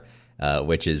Empire,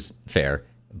 which is fair.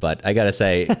 But I gotta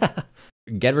say,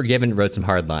 Edward Gibbon wrote some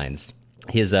hard lines.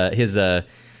 His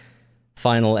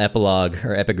final epilogue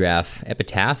or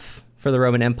epitaph for the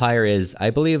Roman Empire is, I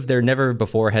believe there never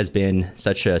before has been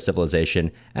such a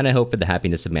civilization, and I hope for the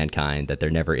happiness of mankind that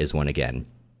there never is one again.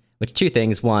 Which, two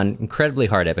things. One, incredibly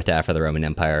hard epitaph for the Roman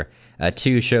Empire.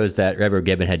 Two, shows that Edward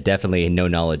Gibbon had definitely no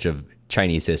knowledge of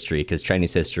Chinese history, because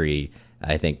Chinese history,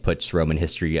 I think, puts Roman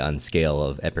history on scale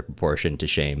of epic proportion to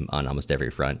shame on almost every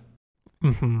front.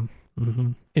 Mm-hmm.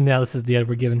 Mm-hmm. And now this is the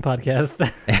Edward Gibbon podcast.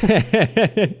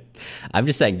 I'm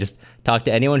just saying, just talk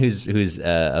to anyone who's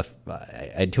I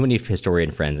had too many historian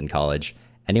friends in college.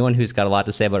 Anyone who's got a lot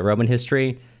to say about Roman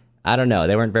history, I don't know.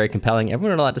 They weren't very compelling.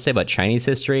 Everyone had a lot to say about Chinese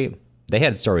history. They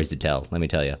had stories to tell, let me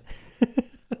tell you.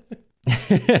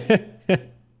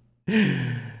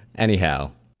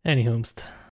 Anywhomst.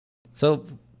 So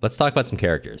let's talk about some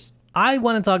characters. I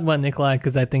want to talk about Nikolai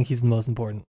because I think he's the most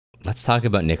important. Let's talk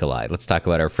about Nikolai. Let's talk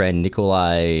about our friend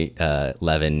Nikolai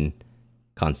Levin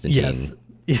Konstantin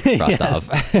Rostov.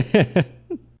 Yes.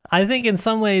 I think in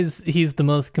some ways he's the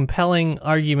most compelling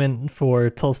argument for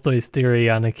Tolstoy's theory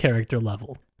on a character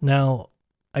level. Now,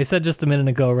 I said just a minute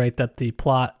ago, right, that the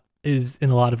plot is in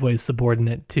a lot of ways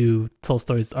subordinate to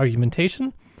Tolstoy's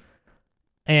argumentation.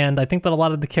 And I think that a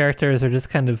lot of the characters are just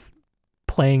kind of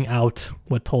playing out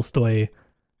what Tolstoy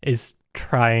is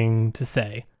trying to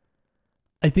say.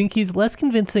 I think he's less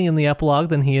convincing in the epilogue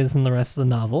than he is in the rest of the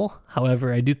novel.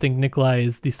 However, I do think Nikolai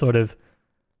is the sort of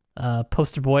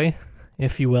poster boy,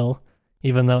 if you will,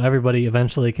 even though everybody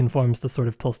eventually conforms to sort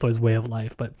of Tolstoy's way of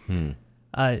life. But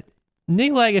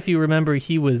Nikolai, if you remember,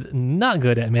 he was not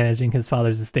good at managing his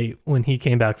father's estate when he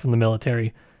came back from the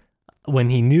military, when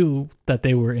he knew that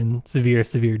they were in severe,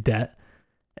 severe debt.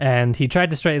 And he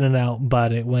tried to straighten it out,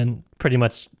 but it went pretty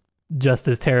much just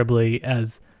as terribly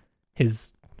as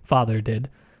his father did.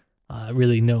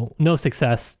 Really no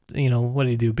success. What did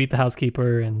he do? Beat the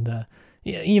housekeeper, and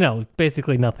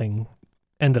basically nothing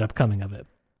ended up coming of it.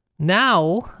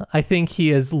 Now I think he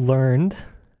has learned,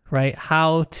 right,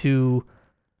 how to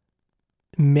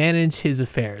manage his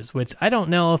affairs, which I don't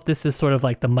know if this is sort of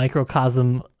like the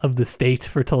microcosm of the state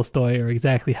for Tolstoy or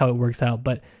exactly how it works out,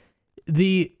 but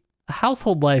the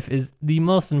household life is the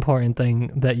most important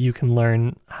thing that you can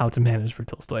learn how to manage for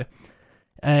Tolstoy.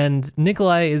 And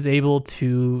Nikolai is able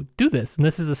to do this. And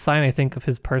this is a sign, I think, of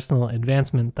his personal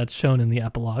advancement that's shown in the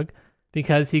epilogue,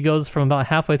 because he goes from about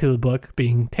halfway through the book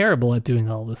being terrible at doing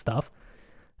all this stuff,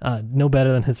 no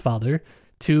better than his father,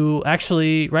 to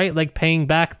actually, right, like paying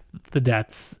back the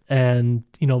debts and,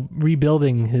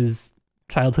 rebuilding his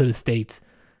childhood estate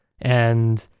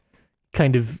and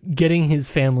kind of getting his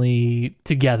family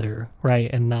together, right,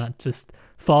 and not just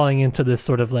falling into this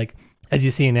sort of like, as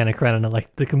you see in Anna Karenina,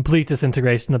 like the complete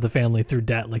disintegration of the family through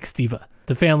debt, like Stiva.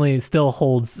 The family still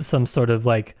holds some sort of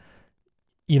like,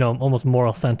 almost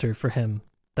moral center for him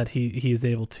that he is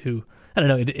able to, I don't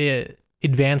know,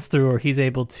 advance through, or he's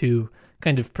able to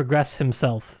kind of progress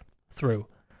himself through.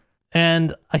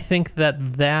 And I think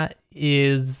that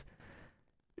is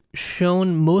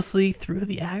shown mostly through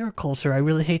the agriculture. I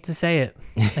really hate to say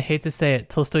it.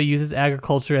 Tolstoy uses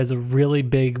agriculture as a really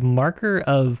big marker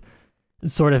of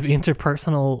sort of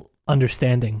interpersonal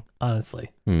understanding,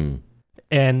 honestly.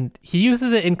 And he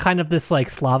uses it in kind of this like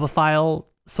Slavophile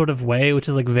sort of way, which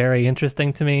is like very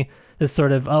interesting to me. This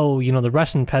sort of, the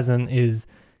Russian peasant is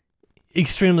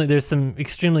there's some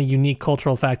extremely unique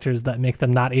cultural factors that make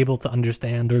them not able to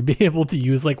understand or be able to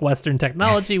use like Western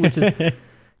technology, which is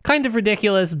kind of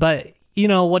ridiculous, but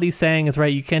what he's saying is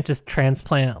right. You can't just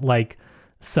transplant like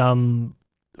some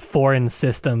foreign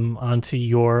system onto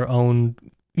your own,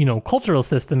 cultural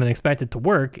system and expect it to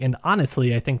work. And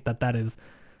honestly, I think that is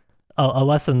a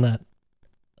lesson that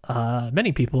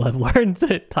many people have learned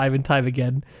time and time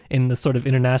again in the sort of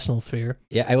international sphere.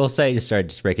 Yeah, I will say,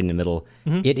 just breaking in the middle,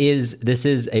 this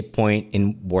is a point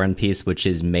in War and Peace which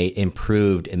is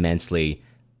improved immensely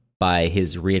by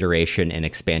his reiteration and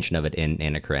expansion of it in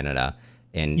Anna Karenina.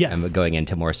 And yes. I'm going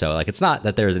into more so, like, it's not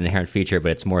that there's an inherent feature,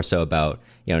 but it's more so about,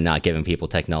 not giving people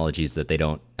technologies that they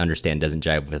don't understand, doesn't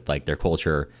jive with, like, their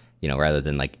culture, rather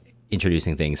than, like,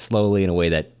 introducing things slowly in a way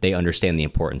that they understand the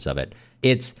importance of it.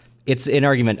 It's an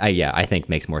argument, I think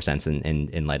makes more sense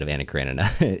in light of Anna Karenina,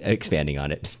 expanding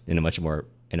on it in a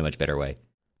much better way.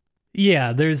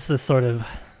 Yeah, there's this sort of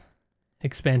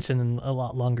expansion and a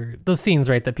lot longer. Those scenes,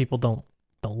 right, that people don't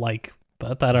like,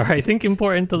 but that are, I think,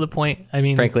 important to the point. I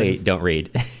mean, frankly, don't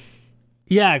read.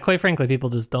 Yeah, quite frankly,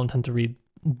 people just don't tend to read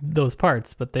those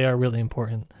parts, but they are really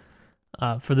important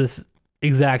for this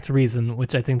exact reason,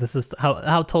 which I think this is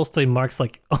how Tolstoy marks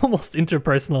like almost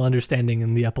interpersonal understanding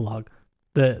in the epilogue.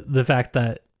 The fact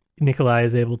that Nikolai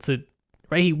is able to,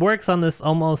 right, he works on this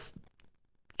almost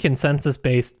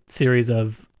consensus-based series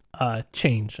of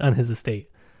change on his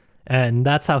estate, and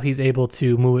that's how he's able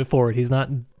to move it forward. He's not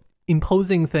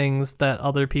imposing things that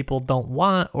other people don't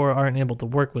want or aren't able to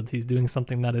work with. He's doing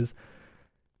something that is,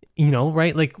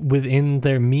 right, like within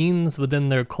their means, within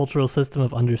their cultural system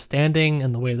of understanding,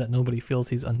 and the way that nobody feels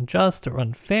he's unjust or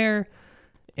unfair.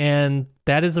 And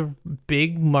that is a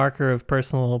big marker of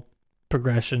personal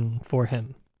progression for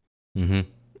him. Mm-hmm.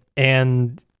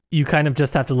 And you kind of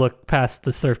just have to look past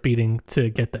the surf beating to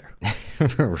get there.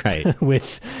 Right.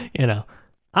 Which,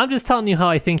 I'm just telling you how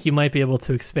I think you might be able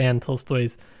to expand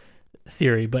Tolstoy's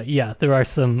theory. But yeah, there are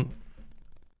some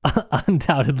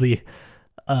undoubtedly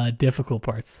difficult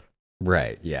parts.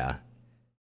 Right, yeah.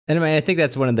 And I mean, I think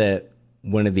that's one of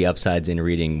the upsides in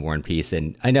reading War and Peace.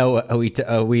 And I know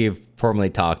we've formally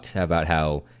talked about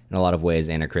how, in a lot of ways,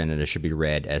 Anna Karenina should be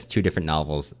read as two different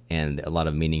novels, and a lot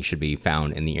of meaning should be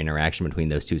found in the interaction between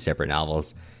those two separate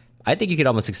novels. I think you could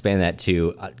almost expand that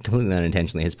to, completely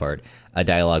unintentionally his part, a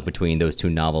dialogue between those two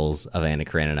novels of Anna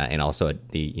Karenina and also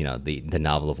the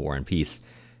novel of War and Peace.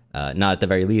 Not at the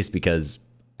very least, because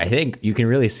I think you can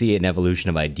really see an evolution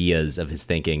of ideas of his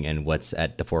thinking and what's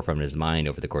at the forefront of his mind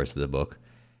over the course of the book,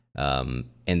 and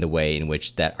the way in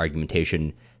which that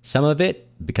argumentation, some of it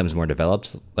becomes more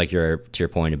developed, like to your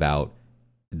point about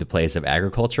the place of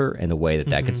agriculture and the way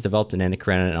that gets developed in Anna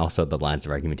Karenina, and also the lines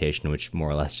of argumentation which more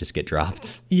or less just get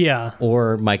dropped. Yeah.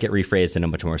 Or might get rephrased in a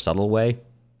much more subtle way.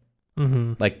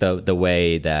 Mm-hmm. Like the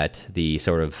way that the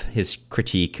sort of his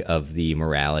critique of the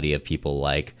morality of people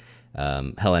like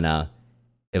Helena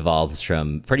evolves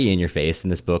from pretty in your face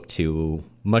in this book to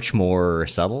much more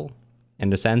subtle,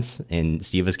 in a sense, in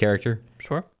Stiva's character.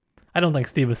 Sure. I don't think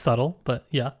Steve is subtle, but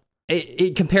yeah.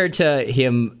 It compared to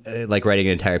him like writing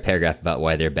an entire paragraph about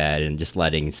why they're bad and just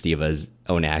letting Stiva's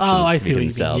own actions speak for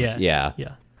themselves. Yeah.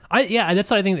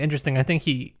 That's what I think is interesting. I think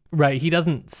he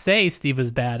doesn't say Stiva's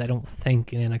bad, I don't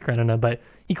think, in Anna Karenina, but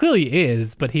he clearly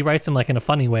is, but he writes him like in a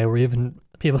funny way where even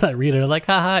people that read it are like,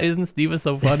 haha, isn't Stiva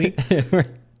so funny?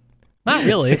 Not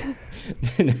really.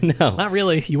 No. Not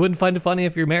really. You wouldn't find it funny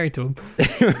if you're married to him.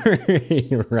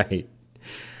 Right.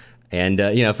 And,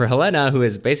 for Helena, who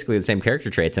is basically the same character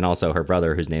traits, and also her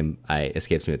brother, whose name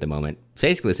escapes me at the moment,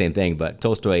 basically the same thing, but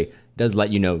Tolstoy does let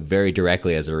you know very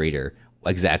directly as a reader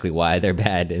exactly why they're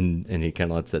bad, and he kind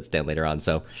of lets that stand later on.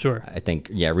 So Sure. I think,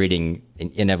 reading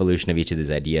an evolution of each of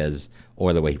these ideas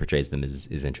or the way he portrays them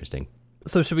is interesting.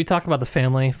 So should we talk about the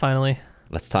family finally?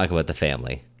 Let's talk about the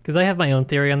family. Because I have my own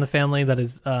theory on the family that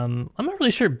is, I'm not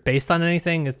really sure based on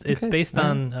anything. It's based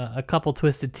on a couple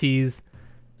Twisted Teas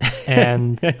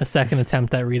and a second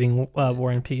attempt at reading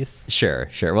War and Peace. Sure.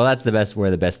 Well, that's where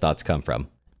the best thoughts come from.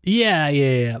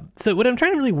 Yeah. So what I'm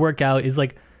trying to really work out is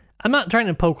like, I'm not trying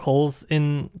to poke holes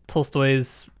in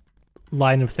Tolstoy's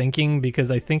line of thinking because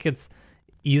I think it's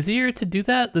easier to do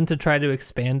that than to try to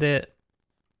expand it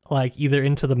like either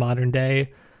into the modern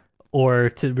day or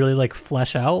to really like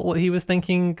flesh out what he was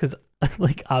thinking. Because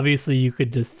like obviously you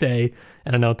could just say,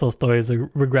 I don't know, Tolstoy is a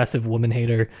regressive woman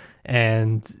hater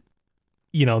and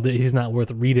that he's not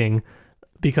worth reading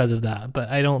because of that. But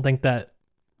I don't think that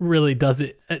really does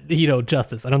it,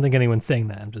 justice. I don't think anyone's saying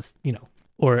that. I'm just,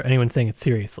 or anyone saying it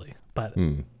seriously. But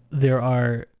there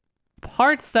are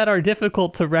parts that are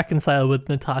difficult to reconcile with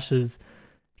Natasha's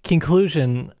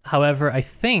conclusion. However, I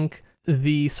think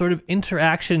the sort of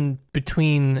interaction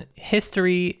between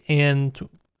history and,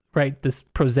 this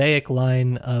prosaic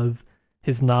line of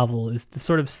his novel is to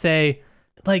sort of say,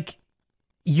 like,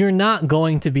 you're not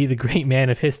going to be the great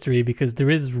man of history because there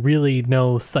is really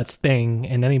no such thing.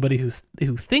 And anybody who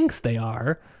thinks they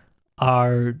are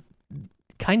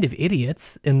kind of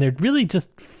idiots, and they're really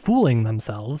just fooling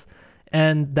themselves,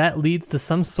 and that leads to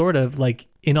some sort of like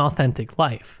inauthentic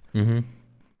life. Mm-hmm.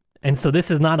 And so this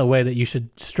is not a way that you should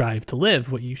strive to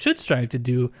live. What you should strive to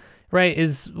do,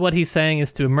 is what he's saying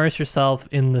is to immerse yourself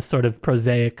in the sort of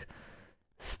prosaic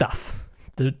stuff,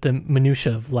 the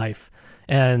minutia of life.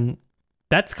 And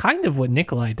that's kind of what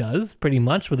Nikolai does pretty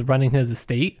much with running his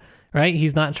estate, right?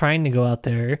 He's not trying to go out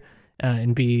there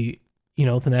and be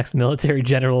the next military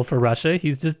general for Russia.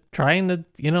 He's just trying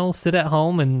to, sit at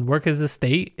home and work his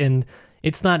estate. And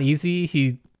it's not easy.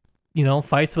 He,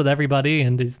 fights with everybody.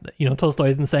 And is, Tolstoy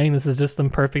isn't saying this is just some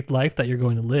perfect life that you're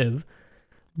going to live.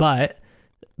 But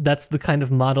that's the kind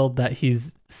of model that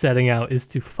he's setting out, is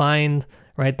to find,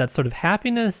 that sort of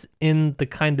happiness in the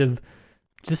kind of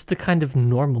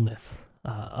normalness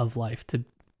of life, to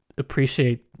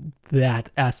appreciate that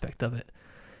aspect of it.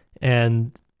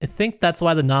 And I think that's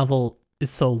why the novel is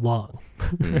so long,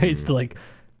 right? It's to like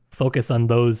focus on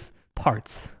those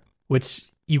parts, which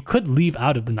you could leave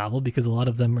out of the novel because a lot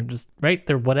of them are just,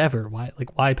 they're whatever.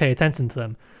 Why pay attention to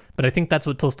them? But I think that's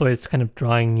what Tolstoy is kind of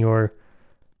drawing your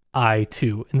eye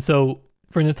to. And so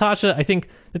for Natasha, I think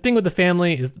the thing with the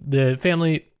family is the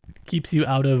family keeps you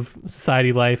out of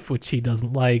society life, which he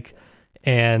doesn't like,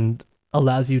 and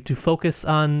allows you to focus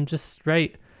on just,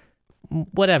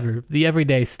 whatever, the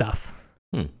everyday stuff.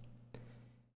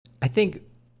 I think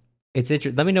it's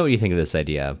interesting. Let me know what you think of this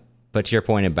idea. But to your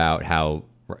point about how,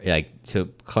 to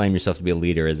claim yourself to be a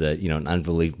leader is an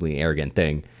unbelievably arrogant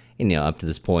thing. Up to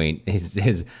this point, I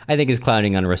think his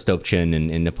clowning on Rostopchin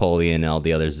and Napoleon and all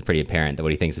the others is pretty apparent that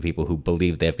what he thinks of people who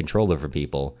believe they have control over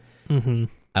people. Mm-hmm.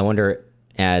 I wonder,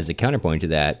 as a counterpoint to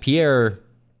that, Pierre,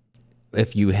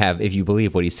 if you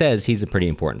believe what he says, he's a pretty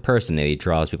important person and he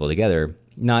draws people together,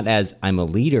 not as I'm a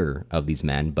leader of these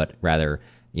men, but rather,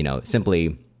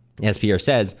 simply, as Pierre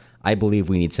says, I believe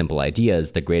we need simple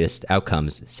ideas. The greatest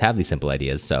outcomes have these simple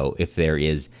ideas. So if there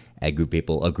is a group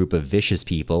of vicious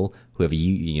people who have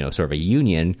sort of a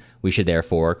union, we should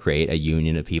therefore create a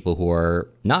union of people who are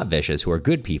not vicious, who are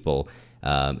good people.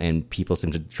 And people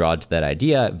seem to draw to that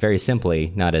idea very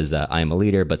simply, not as I am a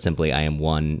leader, but simply I am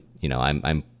one.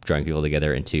 I'm drawing people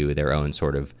together into their own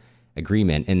sort of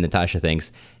agreement. And Natasha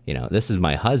thinks, this is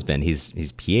my husband.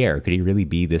 He's Pierre. Could he really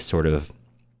be this sort of,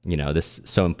 this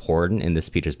so important in this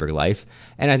Petersburg life?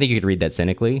 And I think you could read that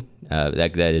cynically.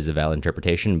 That is a valid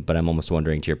interpretation. But I'm almost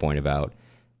wondering, to your point about,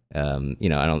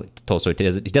 Tolstoy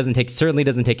certainly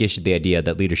doesn't take issue with the idea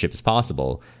that leadership is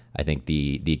possible. I think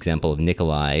the example of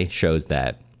Nikolai shows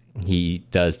that he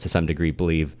does to some degree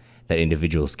believe that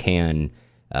individuals can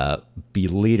be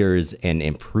leaders and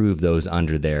improve those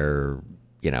under their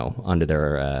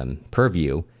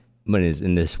purview, but is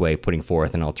in this way putting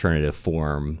forth an alternative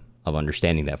form of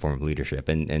understanding that form of leadership,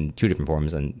 and two different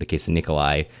forms. In the case of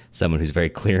Nikolai, someone who's very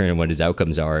clear in what his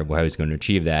outcomes are and how he's going to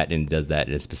achieve that, and does that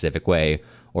in a specific way,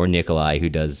 or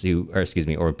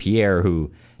Pierre,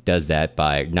 who does that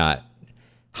by not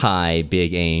high,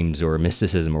 big aims or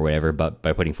mysticism or whatever, but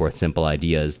by putting forth simple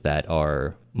ideas that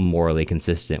are morally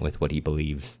consistent with what he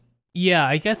believes. Yeah,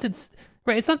 I guess it's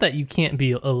right. It's not that you can't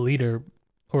be a leader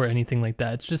or anything like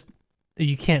that. It's just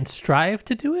you can't strive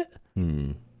to do it.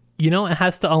 it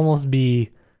has to almost be,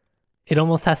 it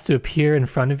almost has to appear in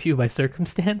front of you by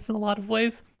circumstance in a lot of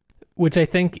ways, which I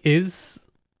think is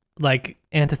like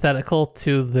antithetical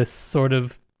to this sort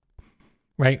of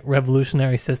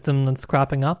revolutionary system that's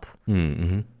cropping up.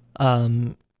 Mm-hmm.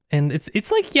 And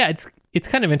it's like, yeah, it's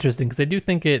kind of interesting because I do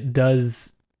think it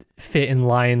does fit in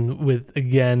line with,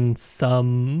 again,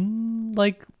 some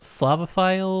like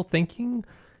Slavophile thinking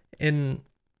in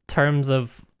terms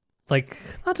of like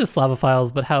not just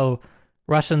Slavophiles, but how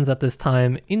Russians at this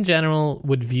time in general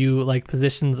would view like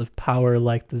positions of power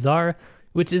like the Tsar,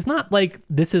 which is not like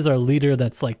this is our leader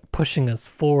that's like pushing us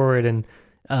forward, and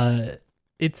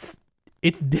it's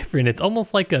different. It's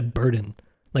almost like a burden.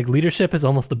 Like leadership is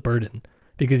almost a burden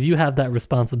because you have that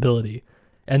responsibility.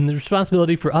 And the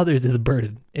responsibility for others is a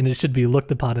burden, and it should be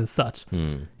looked upon as such.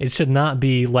 It should not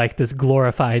be like this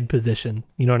glorified position.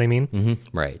 You know what I mean?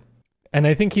 Mm-hmm. Right. And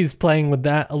I think he's playing with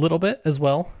that a little bit as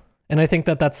well. And I think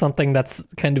that that's something that's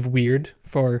kind of weird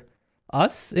for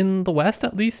us in the West,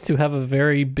 at least, to have a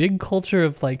very big culture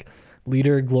of like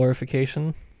leader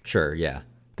glorification. Sure, yeah.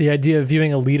 The idea of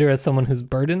viewing a leader as someone who's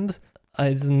burdened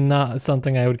is not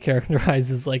something I would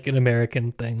characterize as like an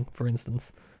American thing, for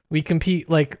instance. We compete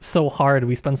like so hard.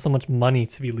 We spend so much money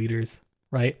to be leaders,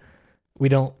 right? We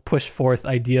don't push forth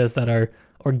ideas that are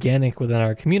organic within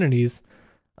our communities.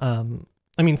 I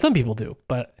mean, some people do,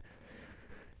 but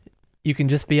you can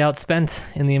just be outspent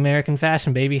in the American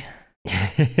fashion, baby.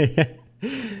 The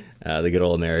good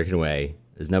old American way.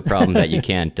 There's no problem that you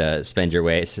can't spend your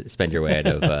way out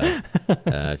of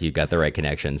if you've got the right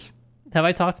connections. Have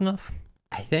I talked enough?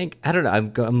 I don't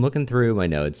know. I'm looking through my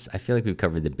notes. I feel like we've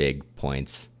covered the big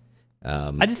points.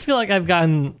 I just feel like I've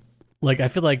gotten, like, I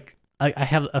feel like I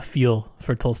have a feel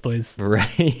for Tolstoy's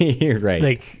right,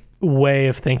 like way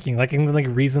of thinking. Like I can like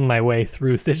reason my way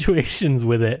through situations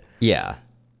with it. Yeah.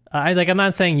 I'm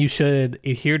not saying you should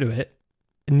adhere to it.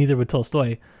 Neither would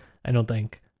Tolstoy, I don't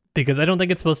think, because I don't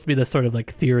think it's supposed to be this sort of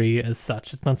like theory as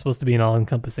such. It's not supposed to be an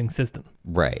all-encompassing system.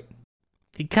 Right.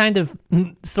 It kind of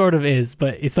sort of is,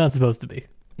 but it's not supposed to be.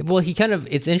 Well,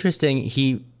 it's interesting.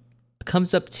 He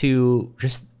comes up to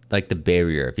just like the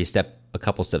barrier. If you step a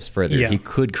couple steps further, he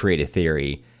could create a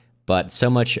theory, but so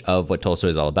much of what Tolstoy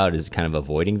is all about is kind of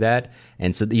avoiding that.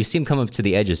 And so you see him come up to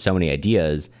the edge of so many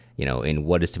ideas, in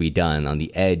what is to be done on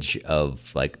the edge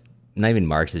of like, not even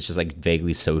Marxist, just like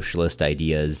vaguely socialist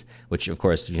ideas, which of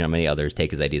course, many others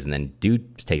take his ideas and then do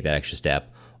take that extra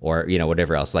step, or,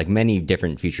 whatever else, like many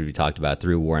different features we talked about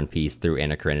through War and Peace, through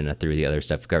Anna Karenina, through the other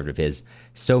stuff covered of his.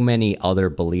 So many other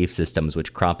belief systems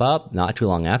which crop up not too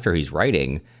long after he's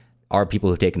writing are people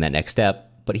who've taken that next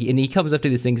step. But he comes up to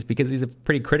these things because he's a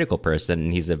pretty critical person,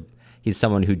 and he's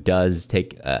someone who does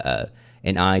take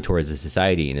an eye towards the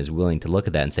society and is willing to look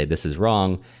at that and say, this is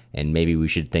wrong, and maybe we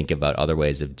should think about other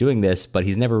ways of doing this. But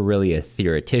he's never really a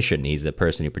theoretician. He's a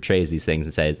person who portrays these things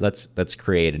and says, let's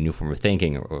create a new form of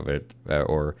thinking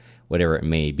or whatever it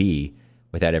may be,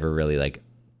 without ever really, like,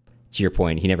 to your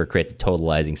point, he never creates a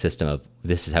totalizing system of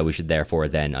this is how we should therefore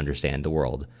then understand the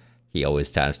world. He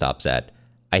always kind of stops at,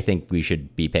 I think we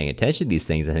should be paying attention to these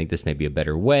things. I think this may be a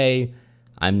better way.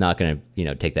 I'm not going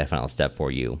to, take that final step for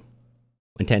you.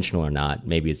 Intentional or not,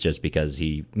 maybe it's just because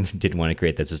he didn't want to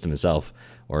create that system himself,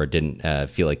 or didn't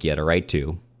feel like he had a right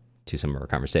to some of our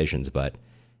conversations. But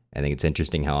I think it's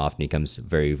interesting how often he comes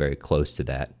very, very close to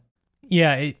that.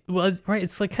 Yeah,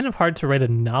 it's like kind of hard to write a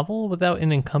novel without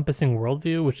an encompassing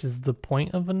worldview, which is the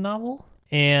point of a novel.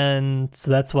 And so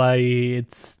that's why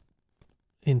it's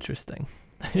interesting.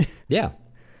 Yeah.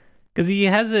 Because he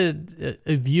has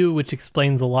a view which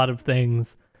explains a lot of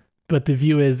things, but the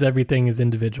view is everything is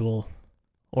individual,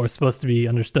 or supposed to be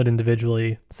understood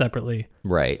individually, separately.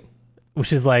 Right.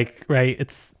 Which is like, right,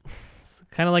 it's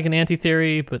kind of like an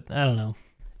anti-theory, but I don't know.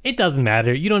 It doesn't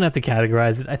matter. You don't have to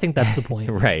categorize it. I think that's the point.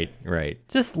 Right.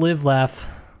 Just live, laugh,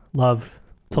 love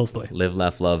Tolstoy. Live,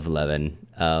 laugh, love Levin.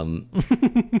 I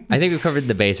think we've covered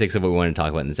the basics of what we want to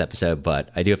talk about in this episode, but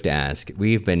I do have to ask,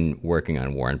 we've been working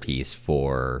on War and Peace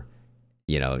for,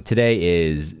 today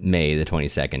is May the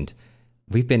 22nd.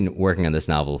 We've been working on this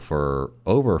novel for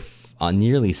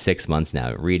nearly 6 months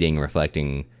now, reading,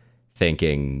 reflecting,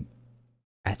 thinking.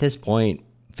 At this point,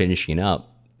 finishing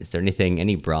up, is there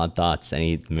any broad thoughts,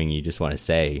 anything you just want to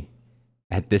say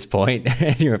at this point?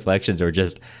 Any reflections, or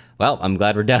just, well, I'm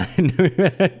glad we're done?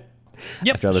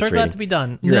 Yep, sure glad to be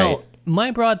done. Right.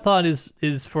 My broad thought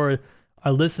is for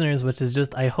our listeners, which is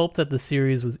just, I hope that the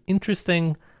series was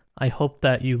interesting. I hope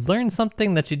that you learned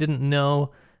something that you didn't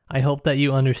know. I hope that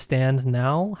you understand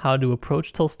now how to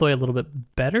approach Tolstoy a little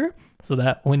bit better, so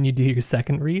that when you do your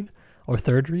second read, or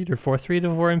third read, or fourth read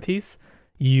of War and Peace,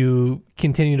 you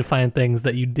continue to find things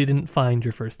that you didn't find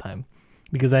your first time,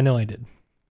 because I know I did.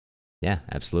 Yeah,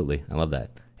 absolutely. I love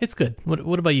that. It's good.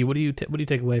 What about you? What do you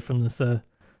take away from this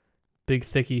big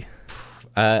thickie?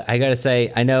 I gotta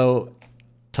say, I know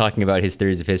talking about his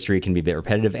theories of history can be a bit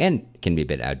repetitive and can be a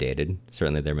bit outdated.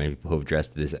 Certainly, there are many people who have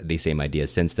addressed these same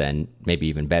ideas since then, maybe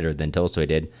even better than Tolstoy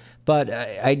did. But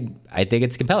I think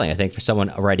it's compelling. I think for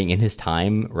someone writing in his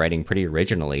time, writing pretty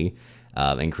originally,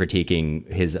 and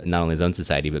critiquing not only his own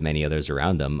society but many others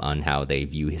around them on how they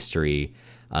view history,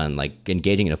 on like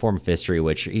engaging in a form of history,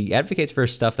 which he advocates for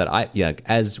stuff that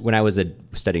as when I was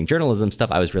studying journalism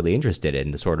stuff, I was really interested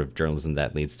in, the sort of journalism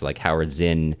that leads to like Howard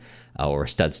Zinn or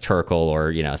Studs Terkel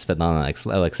or Svetlana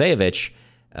Alexeyevich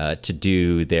to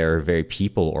do their very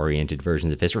people-oriented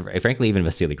versions of history. Frankly, even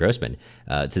Vasily Grossman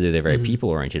to do their very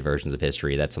people-oriented versions of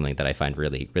history. That's something that I find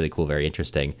really, really cool, very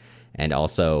interesting. And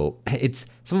also, it's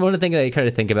one of the things that I kind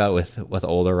of think about with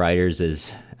older writers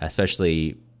is,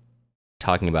 especially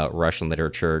talking about Russian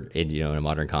literature in a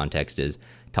modern context, is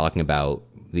talking about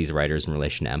these writers in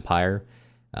relation to empire.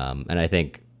 And I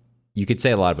think you could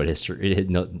say a lot about history,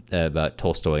 about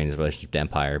Tolstoy and his relationship to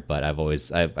empire, but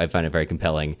I find it very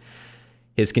compelling,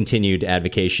 his continued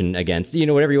advocacy against,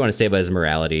 whatever you want to say about his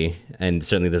morality, and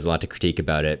certainly there's a lot to critique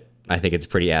about it. I think it's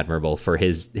pretty admirable for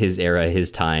his era, his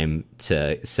time,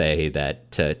 to say that,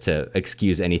 to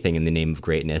excuse anything in the name of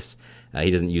greatness. He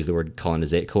doesn't use the word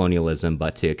colonialism,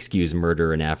 but to excuse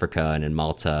murder in Africa and in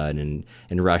Malta and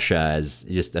in Russia as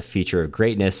just a feature of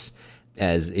greatness,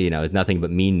 as nothing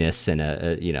but meanness, and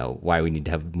why we need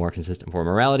to have more consistent form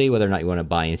of morality. Whether or not you want to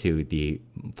buy into the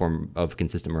form of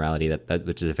consistent morality, that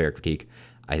which is a fair critique,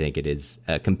 I think it is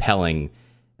compelling.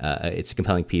 It's a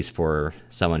compelling piece for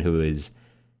someone who is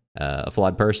a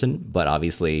flawed person, but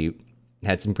obviously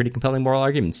had some pretty compelling moral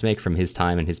arguments to make from his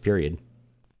time and his period.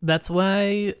 That's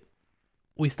why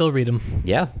we still read him.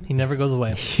 Yeah. He never goes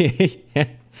away.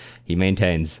 He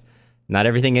maintains. Not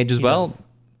everything ages well,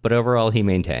 but overall he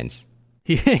maintains.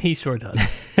 He sure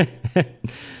does.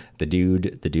 The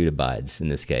dude abides in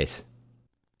this case.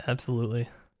 Absolutely.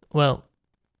 Well,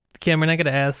 Cameron, I got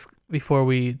to ask before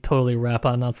we totally wrap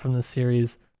on up from this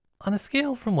series, on a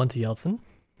scale from 1 to Yeltsin,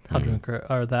 how drunk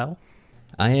are thou?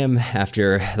 I am,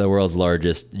 after the world's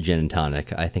largest gin and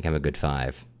tonic, I think I'm a good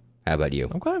 5. How about you?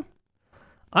 Okay.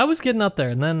 I was getting up there,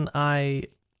 and then I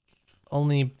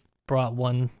only brought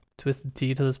one twisted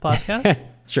tea to this podcast.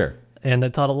 Sure. And I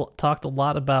talked a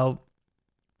lot about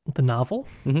the novel,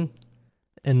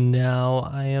 and now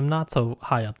I am not so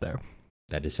high up there.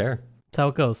 That is fair. That's how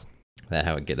it goes.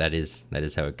 That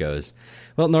is how it goes.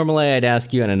 Well, normally I'd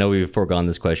ask you, and I know we've foregone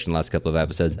this question the last couple of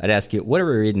episodes, I'd ask you, what are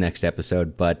we reading next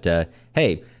episode? But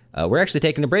hey, we're actually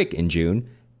taking a break in June,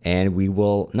 and we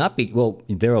will not be, well,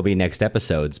 there will be next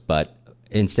episodes, but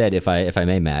instead, if I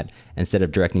may, Matt, instead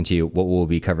of directing to you what we'll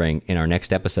be covering in our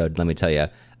next episode, let me tell you,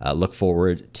 look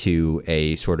forward to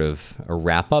a sort of a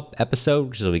wrap-up episode,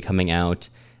 which will be coming out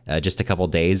just a couple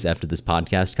days after this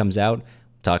podcast comes out,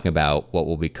 talking about what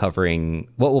we'll be covering,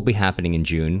 what will be happening in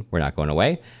June. We're not going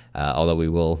away, although we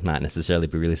will not necessarily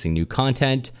be releasing new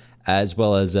content, as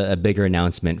well as a bigger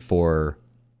announcement for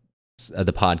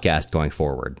the podcast going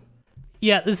forward.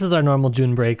 Yeah, this is our normal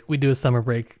June break. We do a summer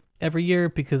break every year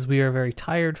because we are very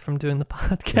tired from doing the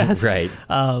podcast. Right.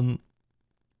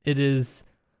 It is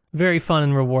very fun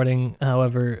and rewarding.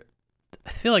 However, I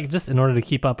feel like just in order to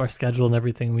keep up our schedule and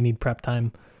everything, we need prep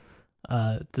time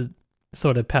to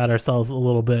sort of pat ourselves a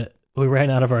little bit. We ran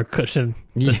out of our cushion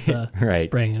this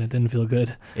spring, and it didn't feel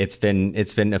good. It's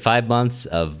been 5 months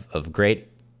of great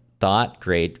thought,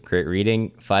 great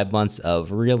reading, 5 months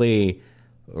of really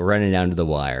running down to the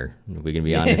wire. We can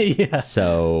be honest. Yeah.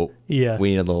 So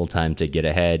we need a little time to get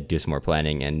ahead, do some more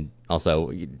planning, and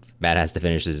also Matt has to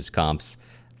finish his comps.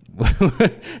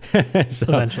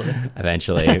 So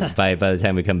eventually, by the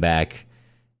time we come back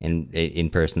in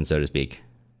person, so to speak,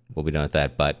 we'll be done with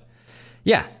that. But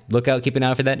yeah, look out, keep an eye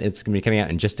out for that. It's going to be coming out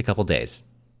in just a couple days.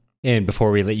 And before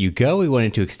we let you go, we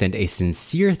wanted to extend a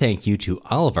sincere thank you to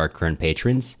all of our current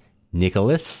patrons: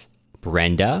 Nicholas,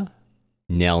 Brenda,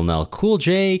 Nell Cool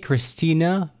J,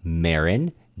 Christina,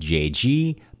 Marin,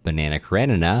 JG, Banana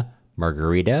Karenina,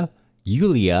 Margarita,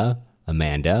 Yulia,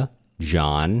 Amanda,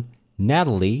 John,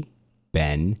 Natalie,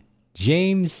 Ben,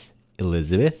 James,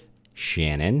 Elizabeth,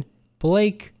 Shannon,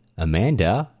 Blake,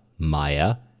 Amanda,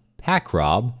 Maya,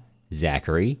 Packrob,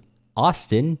 Zachary,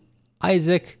 Austin,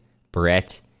 Isaac,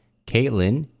 Brett,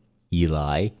 Caitlin,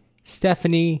 Eli,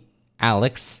 Stephanie,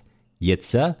 Alex,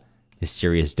 Yitza,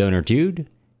 Mysterious Donor Dude,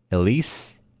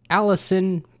 Elise,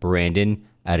 Allison, Brandon,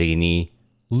 Arini,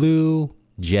 Lou,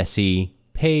 Jesse,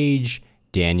 Paige,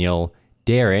 Daniel,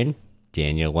 Darren,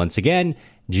 Daniel once again,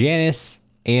 Janice,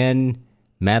 Anne,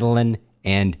 Madeline,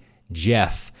 and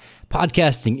Jeff.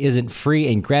 Podcasting isn't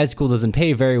free and grad school doesn't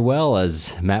pay very well,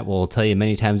 as Matt will tell you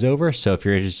many times over. So if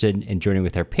you're interested in joining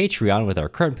with our Patreon with our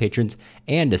current patrons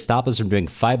and to stop us from doing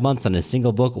 5 months on a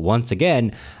single book once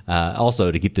again,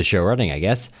 also to keep the show running, I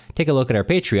guess, take a look at our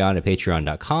Patreon at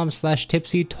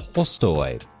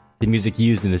patreon.com/tipsytolstoy. The music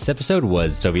used in this episode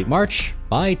was Soviet March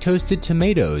by Toasted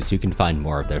Tomatoes. You can find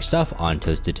more of their stuff on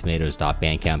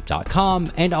toastedtomatoes.bandcamp.com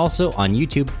and also on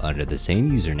YouTube under the same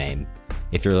username.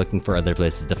 If you're looking for other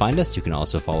places to find us, you can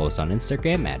also follow us on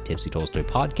Instagram at Tipsy Tolstoy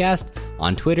Podcast,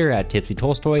 on Twitter at Tipsy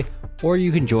Tolstoy, or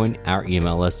you can join our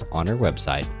email list on our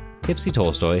website,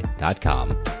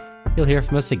 tipsytolstoy.com. You'll hear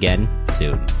from us again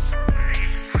soon.